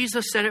 Yeah, but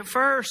Jesus said it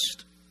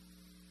first.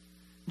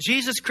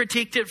 Jesus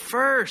critiqued it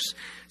first.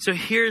 So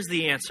here's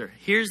the answer.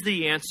 Here's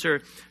the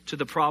answer to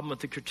the problem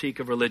with the critique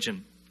of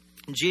religion.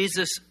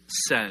 Jesus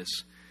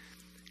says,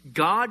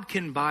 God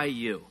can buy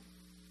you,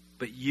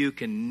 but you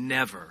can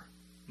never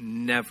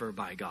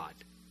buy God.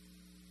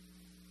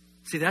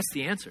 See, that's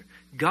the answer.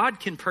 God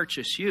can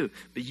purchase you,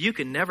 but you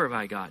can never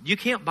buy God. You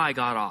can't buy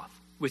God off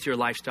with your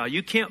lifestyle.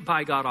 You can't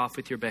buy God off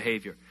with your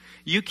behavior.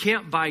 You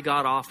can't buy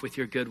God off with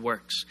your good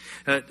works.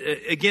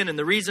 Again, and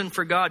the reason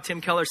for God, Tim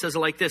Keller says it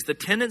like this: the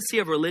tendency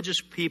of religious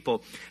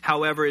people,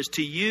 however, is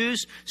to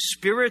use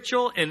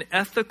spiritual and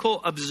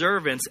ethical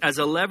observance as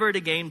a lever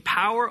to gain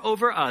power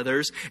over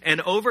others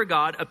and over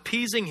God,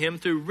 appeasing him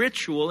through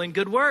ritual and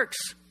good works.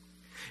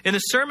 In the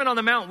Sermon on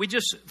the Mount, we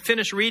just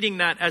finished reading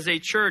that as a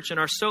church in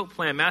our SOAP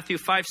plan, Matthew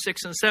 5,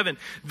 6, and 7.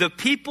 The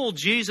people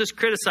Jesus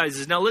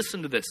criticizes, now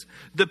listen to this.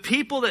 The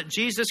people that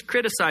Jesus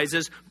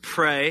criticizes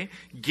pray,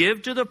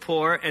 give to the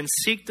poor, and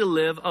seek to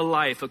live a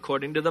life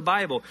according to the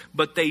Bible.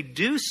 But they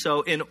do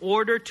so in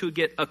order to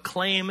get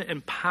acclaim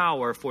and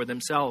power for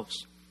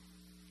themselves.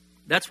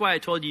 That's why I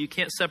told you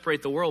can't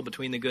separate the world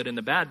between the good and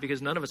the bad,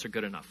 because none of us are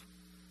good enough.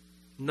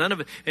 None of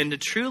it. And to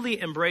truly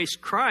embrace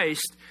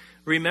Christ,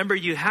 remember,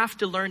 you have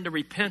to learn to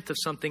repent of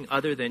something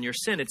other than your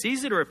sin. It's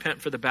easy to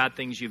repent for the bad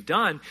things you've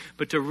done,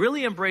 but to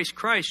really embrace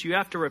Christ, you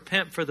have to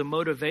repent for the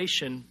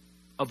motivation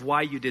of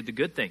why you did the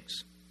good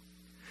things.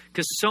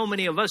 Because so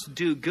many of us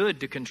do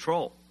good to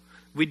control.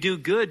 We do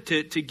good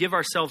to give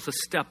ourselves a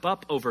step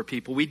up over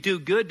people. We do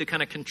good to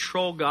kind of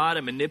control God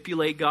and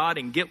manipulate God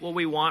and get what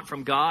we want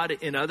from God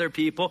in other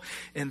people.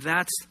 And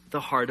that's the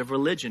heart of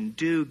religion.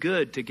 Do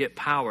good to get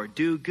power.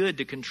 Do good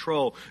to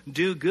control.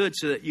 Do good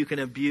so that you can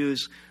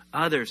abuse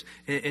others.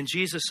 And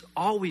Jesus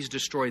always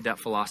destroyed that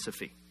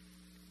philosophy.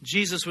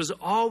 Jesus was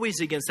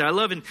always against that. I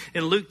love in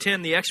Luke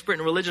 10, the expert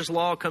in religious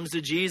law comes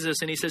to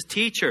Jesus and he says,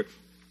 "Teacher,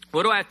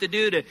 what do I have to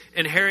do to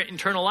inherit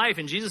eternal life?"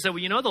 And Jesus said, "Well,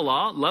 you know the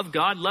law. Love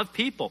God, love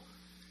people."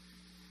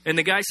 And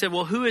the guy said,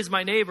 "Well, who is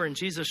my neighbor?" And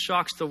Jesus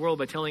shocks the world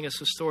by telling us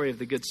the story of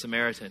the Good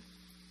Samaritan.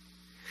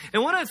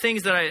 And one of the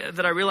things that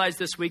I realized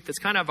this week that's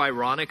kind of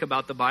ironic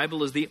about the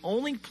Bible is the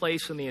only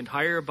place in the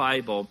entire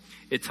Bible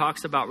it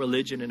talks about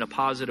religion in a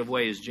positive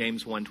way is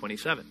James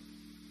 1:27.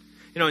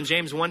 You know, in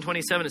James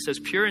 1:27 it says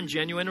pure and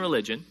genuine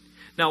religion.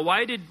 Now,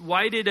 why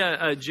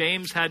did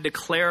James had to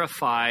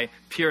clarify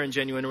pure and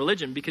genuine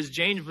religion? Because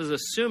James was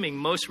assuming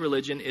most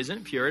religion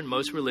isn't pure and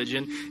most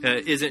religion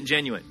isn't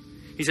genuine.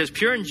 He says,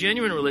 pure and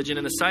genuine religion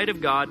in the sight of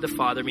God the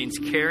Father means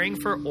caring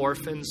for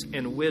orphans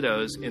and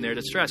widows in their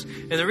distress.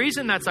 And the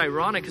reason that's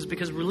ironic is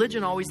because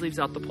religion always leaves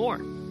out the poor.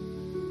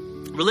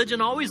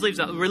 Religion always leaves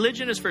out.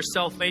 Religion is for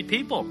self-made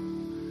people.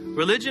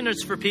 Religion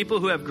is for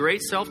people who have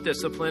great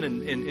self-discipline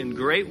and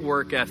great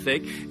work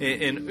ethic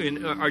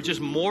and are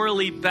just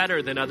morally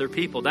better than other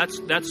people.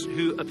 That's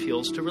who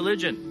appeals to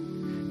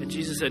religion. And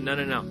Jesus said,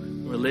 no.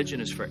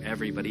 Religion is for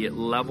everybody. It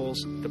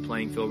levels the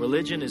playing field.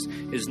 Religion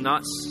is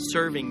not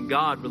serving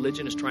God.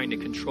 Religion is trying to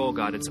control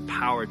God. It's a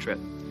power trip.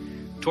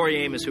 Tori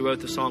Amos, who wrote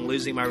the song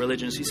Losing My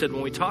Religion, he said,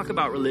 when we talk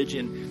about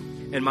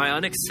religion and my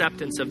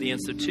unacceptance of the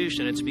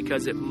institution, it's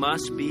because it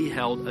must be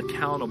held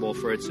accountable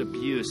for its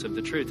abuse of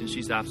the truth. And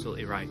she's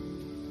absolutely right.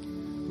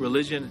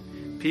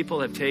 Religion, people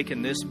have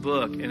taken this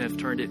book and have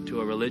turned it into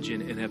a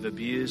religion and have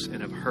abused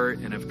and have hurt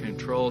and have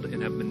controlled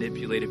and have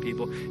manipulated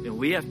people. And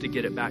we have to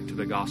get it back to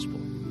the gospel.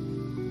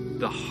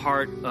 The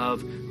heart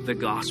of the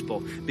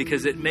gospel,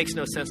 because it makes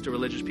no sense to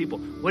religious people.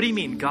 What do you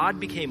mean? God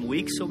became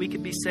weak so we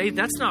could be saved?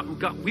 That's not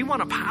God. We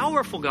want a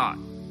powerful God.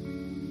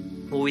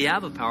 Well, we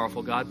have a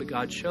powerful God, but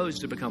God chose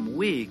to become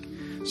weak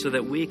so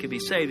that we could be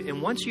saved.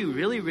 And once you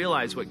really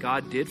realize what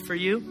God did for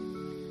you,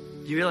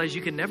 you realize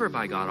you can never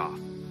buy God off.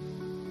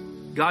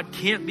 God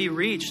can't be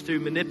reached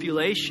through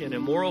manipulation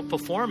and moral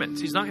performance.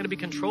 He's not going to be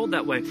controlled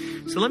that way.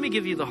 So let me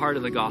give you the heart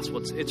of the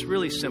gospel. It's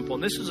really simple.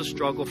 And this is a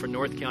struggle for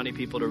North County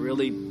people to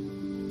really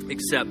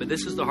accept, but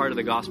this is the heart of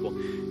the gospel.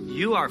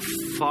 You are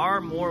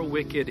far more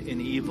wicked and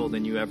evil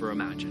than you ever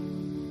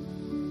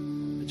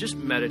imagined. Just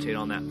meditate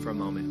on that for a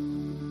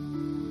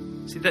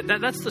moment. See,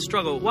 that's the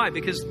struggle. Why?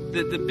 Because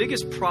the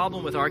biggest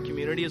problem with our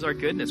community is our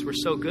goodness. We're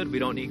so good, we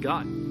don't need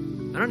God.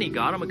 I don't need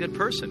God. I'm a good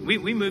person.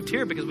 We moved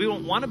here because we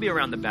don't want to be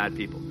around the bad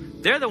people.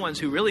 They're the ones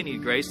who really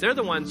need grace. They're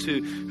the ones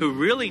who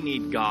really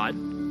need God.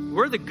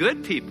 We're the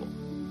good people.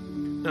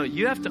 No,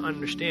 you have to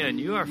understand,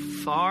 you are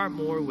far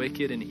more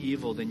wicked and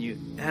evil than you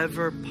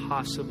ever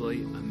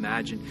possibly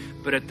imagined.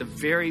 But at the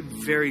very,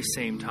 very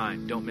same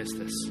time, don't miss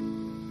this,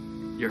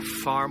 you're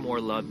far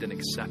more loved and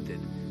accepted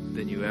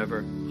than you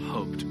ever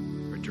hoped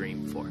or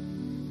dreamed for.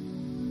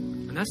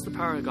 And that's the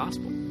power of the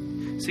gospel.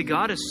 See,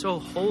 God is so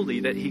holy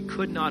that he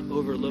could not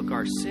overlook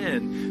our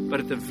sin, but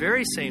at the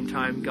very same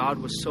time, God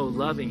was so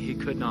loving, he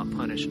could not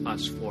punish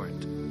us for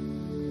it.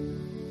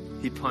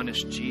 He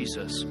punished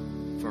Jesus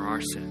for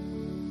our sin.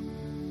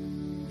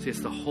 See,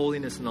 it's the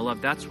holiness and the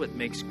love. That's what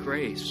makes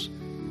grace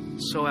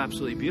so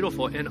absolutely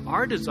beautiful. And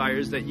our desire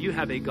is that you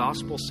have a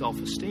gospel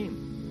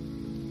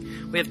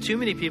self-esteem. We have too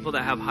many people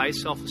that have high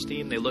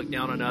self-esteem. They look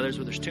down on others.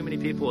 But there's too many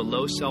people with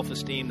low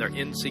self-esteem. They're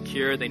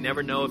insecure. They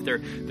never know if they're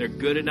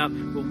good enough.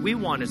 What we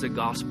want is a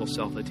gospel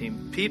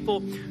self-esteem.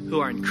 People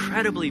who are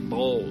incredibly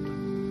bold.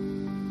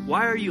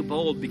 Why are you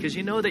bold? Because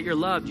you know that you're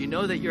loved. You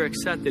know that you're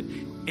accepted.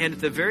 And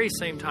at the very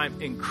same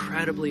time,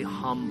 incredibly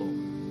humble.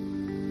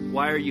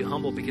 Why are you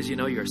humble? Because you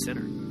know you're a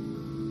sinner.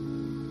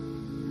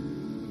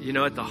 You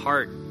know at the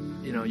heart,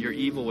 you're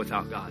evil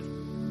without God.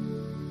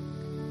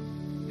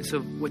 And so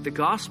what the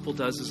gospel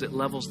does is it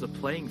levels the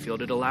playing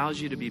field. It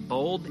allows you to be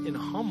bold and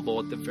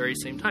humble at the very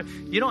same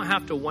time. You don't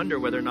have to wonder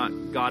whether or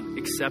not God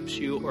accepts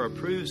you or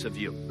approves of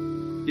you.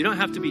 You don't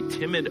have to be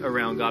timid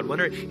around God.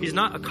 He's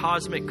not a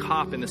cosmic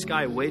cop in the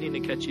sky waiting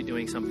to catch you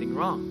doing something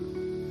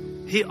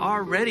wrong. He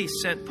already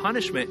sent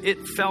punishment.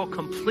 It fell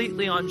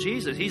completely on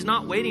Jesus. He's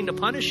not waiting to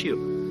punish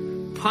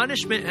you.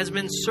 Punishment has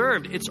been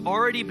served. It's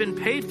already been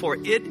paid for.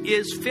 It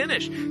is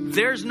finished.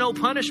 There's no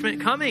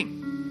punishment coming.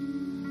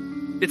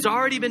 It's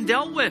already been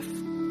dealt with.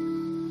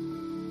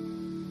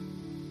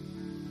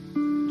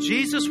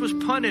 Jesus was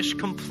punished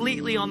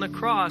completely on the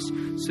cross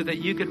so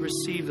that you could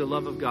receive the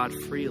love of God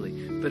freely.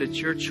 But it's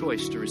your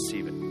choice to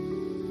receive it.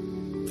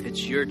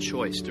 It's your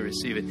choice to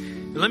receive it.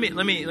 And let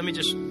me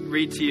just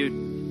read to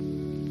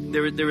you.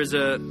 There was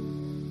a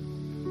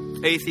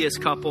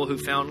atheist couple who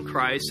found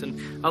Christ,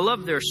 and I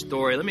love their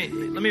story. Let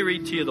me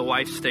read to you the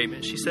wife's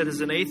statement. She said,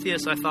 "As an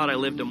atheist, I thought I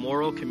lived a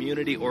moral,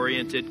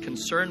 community-oriented,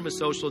 concerned with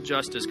social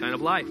justice kind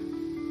of life.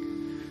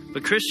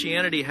 But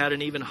Christianity had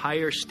an even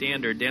higher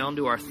standard down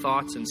to our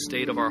thoughts and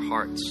state of our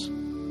hearts."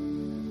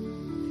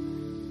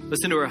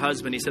 Listen to her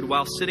husband. He said,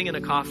 "While sitting in a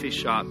coffee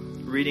shop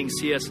reading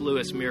C.S.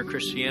 Lewis' Mere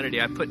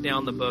Christianity, I put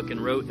down the book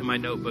and wrote in my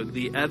notebook,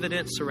 the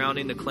evidence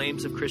surrounding the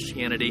claims of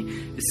Christianity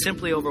is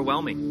simply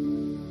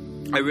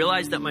overwhelming. I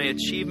realized that my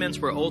achievements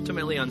were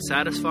ultimately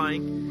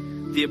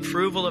unsatisfying. The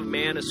approval of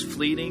man is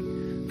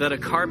fleeting. That a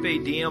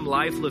carpe diem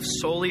life lived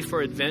solely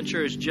for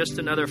adventure is just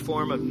another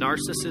form of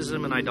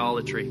narcissism and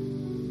idolatry.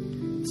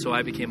 So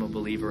I became a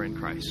believer in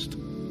Christ."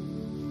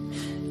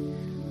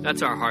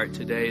 That's our heart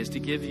today, is to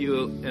give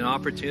you an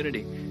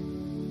opportunity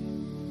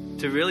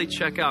to really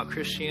check out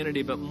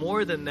Christianity, but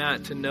more than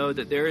that, to know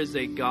that there is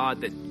a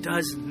God that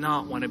does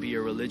not want to be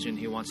your religion.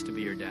 He wants to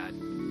be your dad.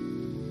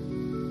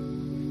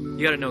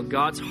 You got to know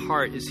God's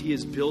heart is He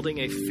is building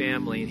a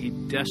family, and He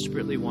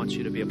desperately wants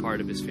you to be a part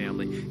of His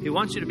family. He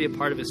wants you to be a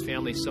part of His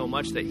family so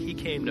much that He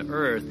came to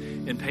earth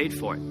and paid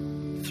for it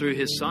through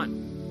His Son.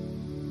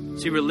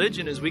 See,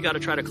 religion is we got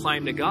to try to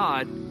climb to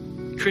God.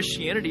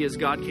 Christianity is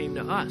God came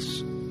to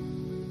us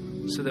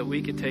so that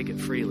we could take it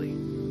freely.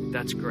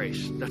 That's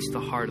grace. That's the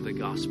heart of the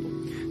gospel.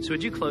 So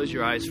would you close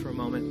your eyes for a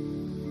moment?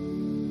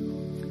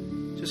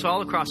 Just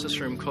all across this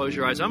room, close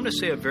your eyes. I'm going to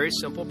say a very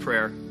simple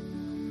prayer.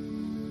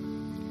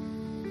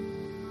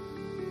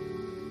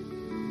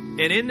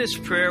 And in this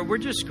prayer, we're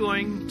just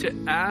going to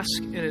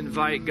ask and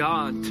invite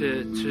God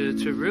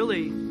to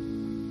really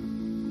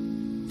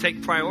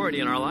take priority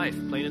in our life,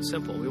 plain and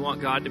simple. We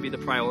want God to be the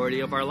priority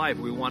of our life.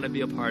 We want to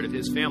be a part of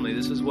His family.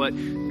 This is what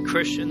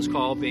Christians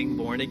call being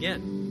born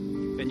again.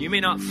 And you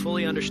may not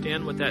fully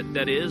understand what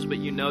that is, but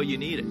you know you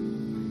need it.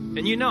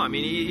 And you know, I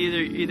mean,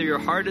 either your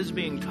heart is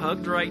being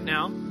tugged right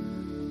now,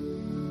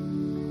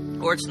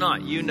 or it's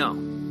not. You know.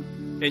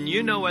 And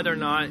you know whether or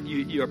not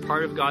you're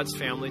part of God's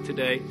family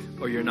today,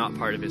 or you're not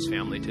part of His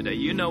family today.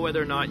 You know whether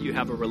or not you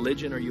have a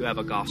religion or you have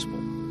a gospel.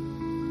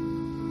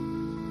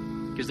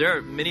 Because there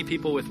are many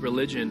people with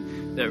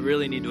religion that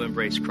really need to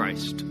embrace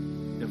Christ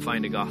and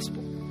find a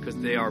gospel, because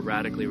they are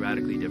radically,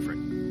 radically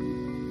different.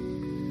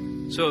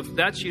 So if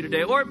that's you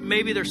today, or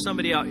maybe there's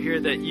somebody out here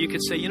that you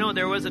could say, you know,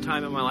 there was a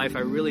time in my life I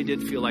really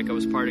did feel like I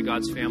was part of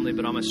God's family,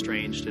 but I'm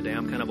estranged today.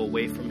 I'm kind of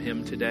away from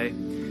Him today.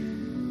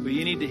 But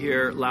you need to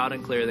hear loud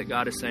and clear that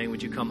God is saying,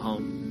 would you come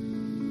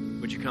home?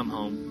 Would you come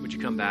home? Would you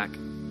come back?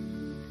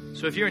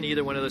 So if you're in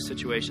either one of those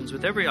situations,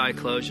 with every eye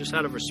closed, just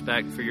out of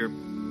respect for your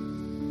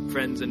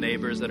friends and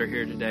neighbors that are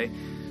here today,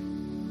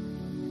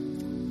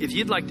 if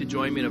you'd like to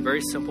join me in a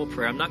very simple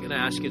prayer, I'm not going to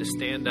ask you to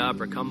stand up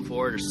or come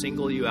forward or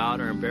single you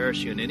out or embarrass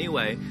you in any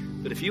way.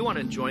 But if you want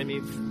to join me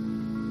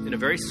in a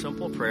very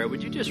simple prayer,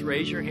 would you just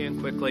raise your hand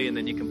quickly, and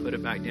then you can put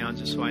it back down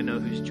just so I know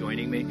who's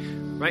joining me.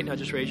 Right now,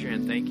 just raise your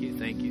hand. Thank you,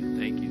 thank you,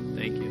 thank you,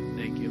 thank you,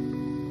 thank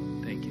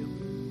you, thank you,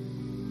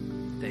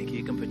 thank you.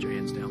 You can put your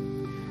hands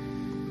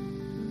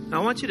down.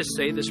 Now, I want you to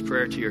say this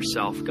prayer to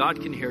yourself.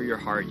 God can hear your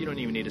heart. You don't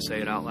even need to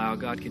say it out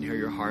loud. God can hear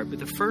your heart. But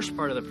the first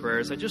part of the prayer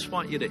is I just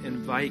want you to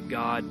invite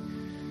God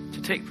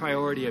to take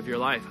priority of your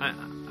life.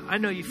 I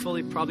know you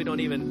fully probably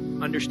don't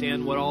even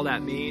understand what all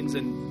that means,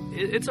 and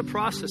it's a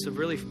process of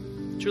really,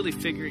 truly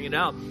figuring it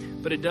out.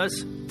 But it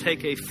does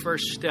take a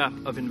first step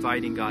of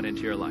inviting God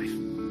into your life,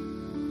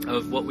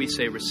 of what we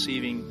say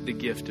receiving the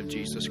gift of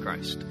Jesus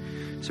Christ.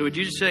 So would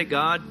you just say,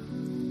 God,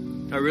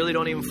 I really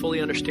don't even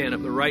fully understand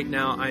it, but right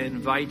now I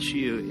invite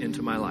you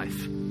into my life.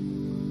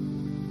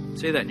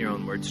 Say that in your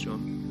own words to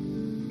Him.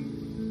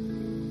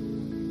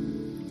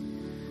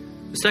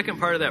 The second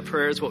part of that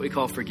prayer is what we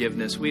call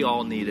forgiveness. We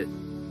all need it.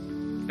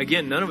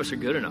 Again, none of us are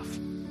good enough.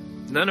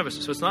 None of us.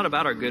 So it's not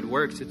about our good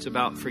works. It's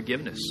about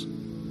forgiveness.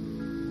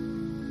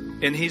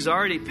 And He's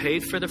already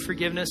paid for the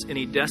forgiveness, and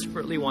He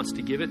desperately wants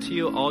to give it to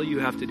you. All you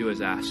have to do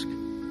is ask.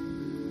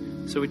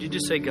 So would you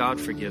just say, God,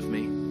 forgive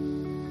me?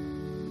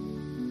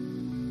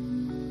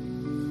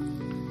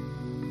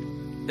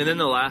 And then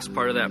the last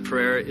part of that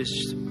prayer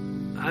is,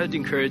 I would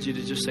encourage you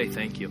to just say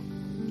thank you.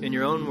 In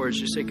your own words,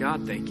 just say,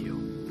 God, thank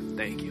you.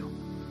 Thank you.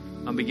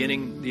 I'm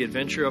beginning the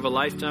adventure of a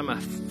lifetime. I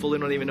fully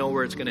don't even know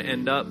where it's going to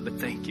end up, but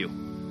thank you.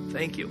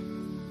 Thank you.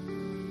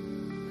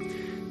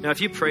 Now, if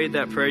you prayed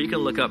that prayer, you can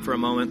look up for a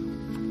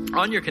moment.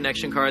 On your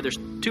connection card, there's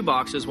 2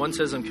 boxes. One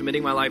says I'm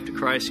committing my life to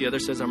Christ. The other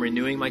says I'm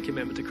renewing my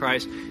commitment to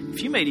Christ.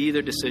 If you made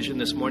either decision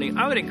this morning,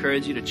 I would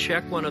encourage you to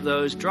check one of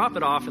those, drop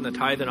it off in the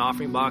tithe and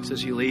offering box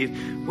as you leave.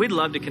 We'd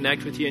love to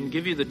connect with you and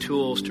give you the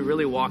tools to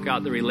really walk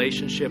out the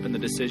relationship and the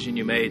decision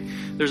you made.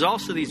 There's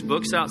also these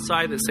books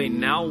outside that say,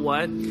 now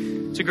what?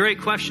 It's a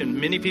great question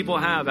many people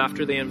have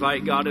after they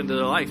invite God into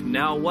their life.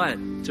 Now what?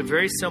 It's a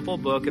very simple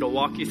book. It'll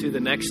walk you through the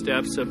next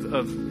steps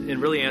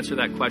and really answer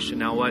that question,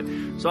 now what?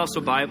 There's also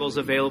Bibles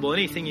available.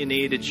 Anything you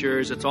need, it's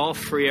yours. It's all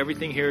free.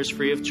 Everything here is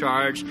free of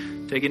charge.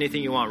 Take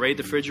anything you want. Raid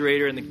the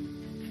refrigerator in the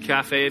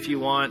cafe if you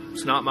want.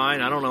 It's not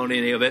mine. I don't own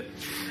any of it.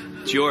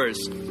 It's yours.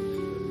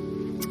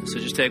 So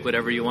just take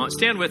whatever you want.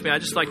 Stand with me.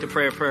 I'd just like to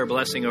pray a prayer of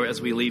blessing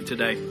as we leave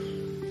today.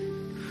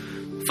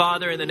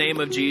 Father, in the name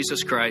of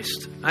Jesus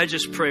Christ, I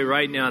just pray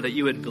right now that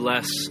you would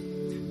bless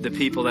the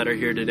people that are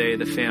here today,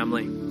 the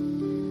family.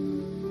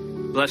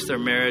 Bless their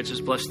marriages,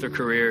 bless their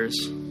careers,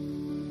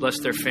 bless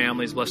their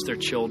families, bless their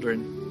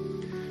children.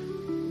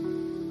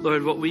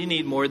 Lord, what we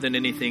need more than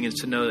anything is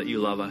to know that you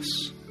love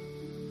us.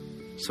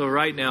 So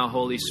right now,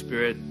 Holy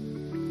Spirit,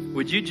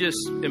 would you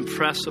just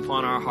impress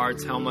upon our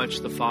hearts how much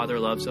the Father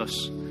loves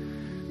us?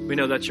 We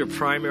know that your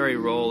primary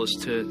role is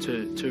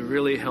to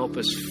really help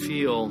us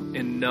feel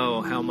and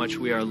know how much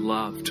we are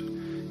loved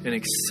and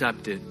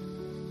accepted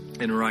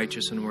and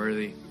righteous and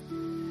worthy.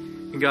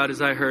 And God,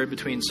 as I heard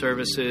between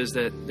services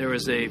that there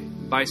was a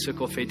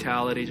bicycle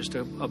fatality just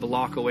a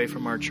block away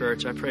from our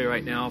church, I pray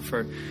right now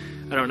for,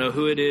 I don't know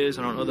who it is,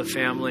 I don't know the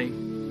family,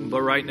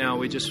 but right now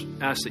we just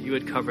ask that you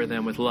would cover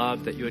them with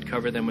love, that you would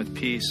cover them with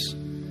peace,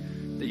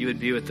 that you would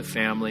be with the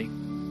family,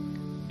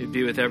 you'd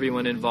be with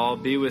everyone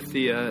involved, be with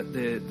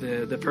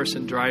the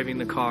person driving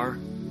the car.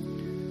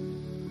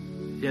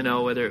 You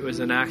know, whether it was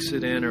an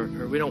accident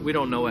or we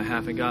don't know what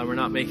happened, God. We're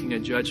not making a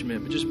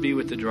judgment, but just be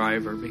with the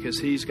driver because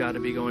he's got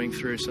to be going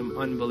through some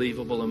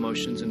unbelievable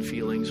emotions and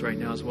feelings right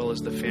now, as well as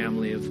the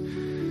family of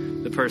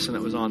the person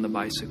that was on the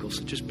bicycle.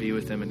 So just be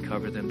with them and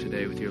cover them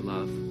today with your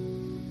love.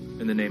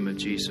 In the name of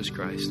Jesus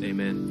Christ,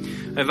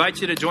 amen. I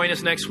invite you to join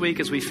us next week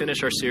as we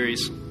finish our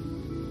series.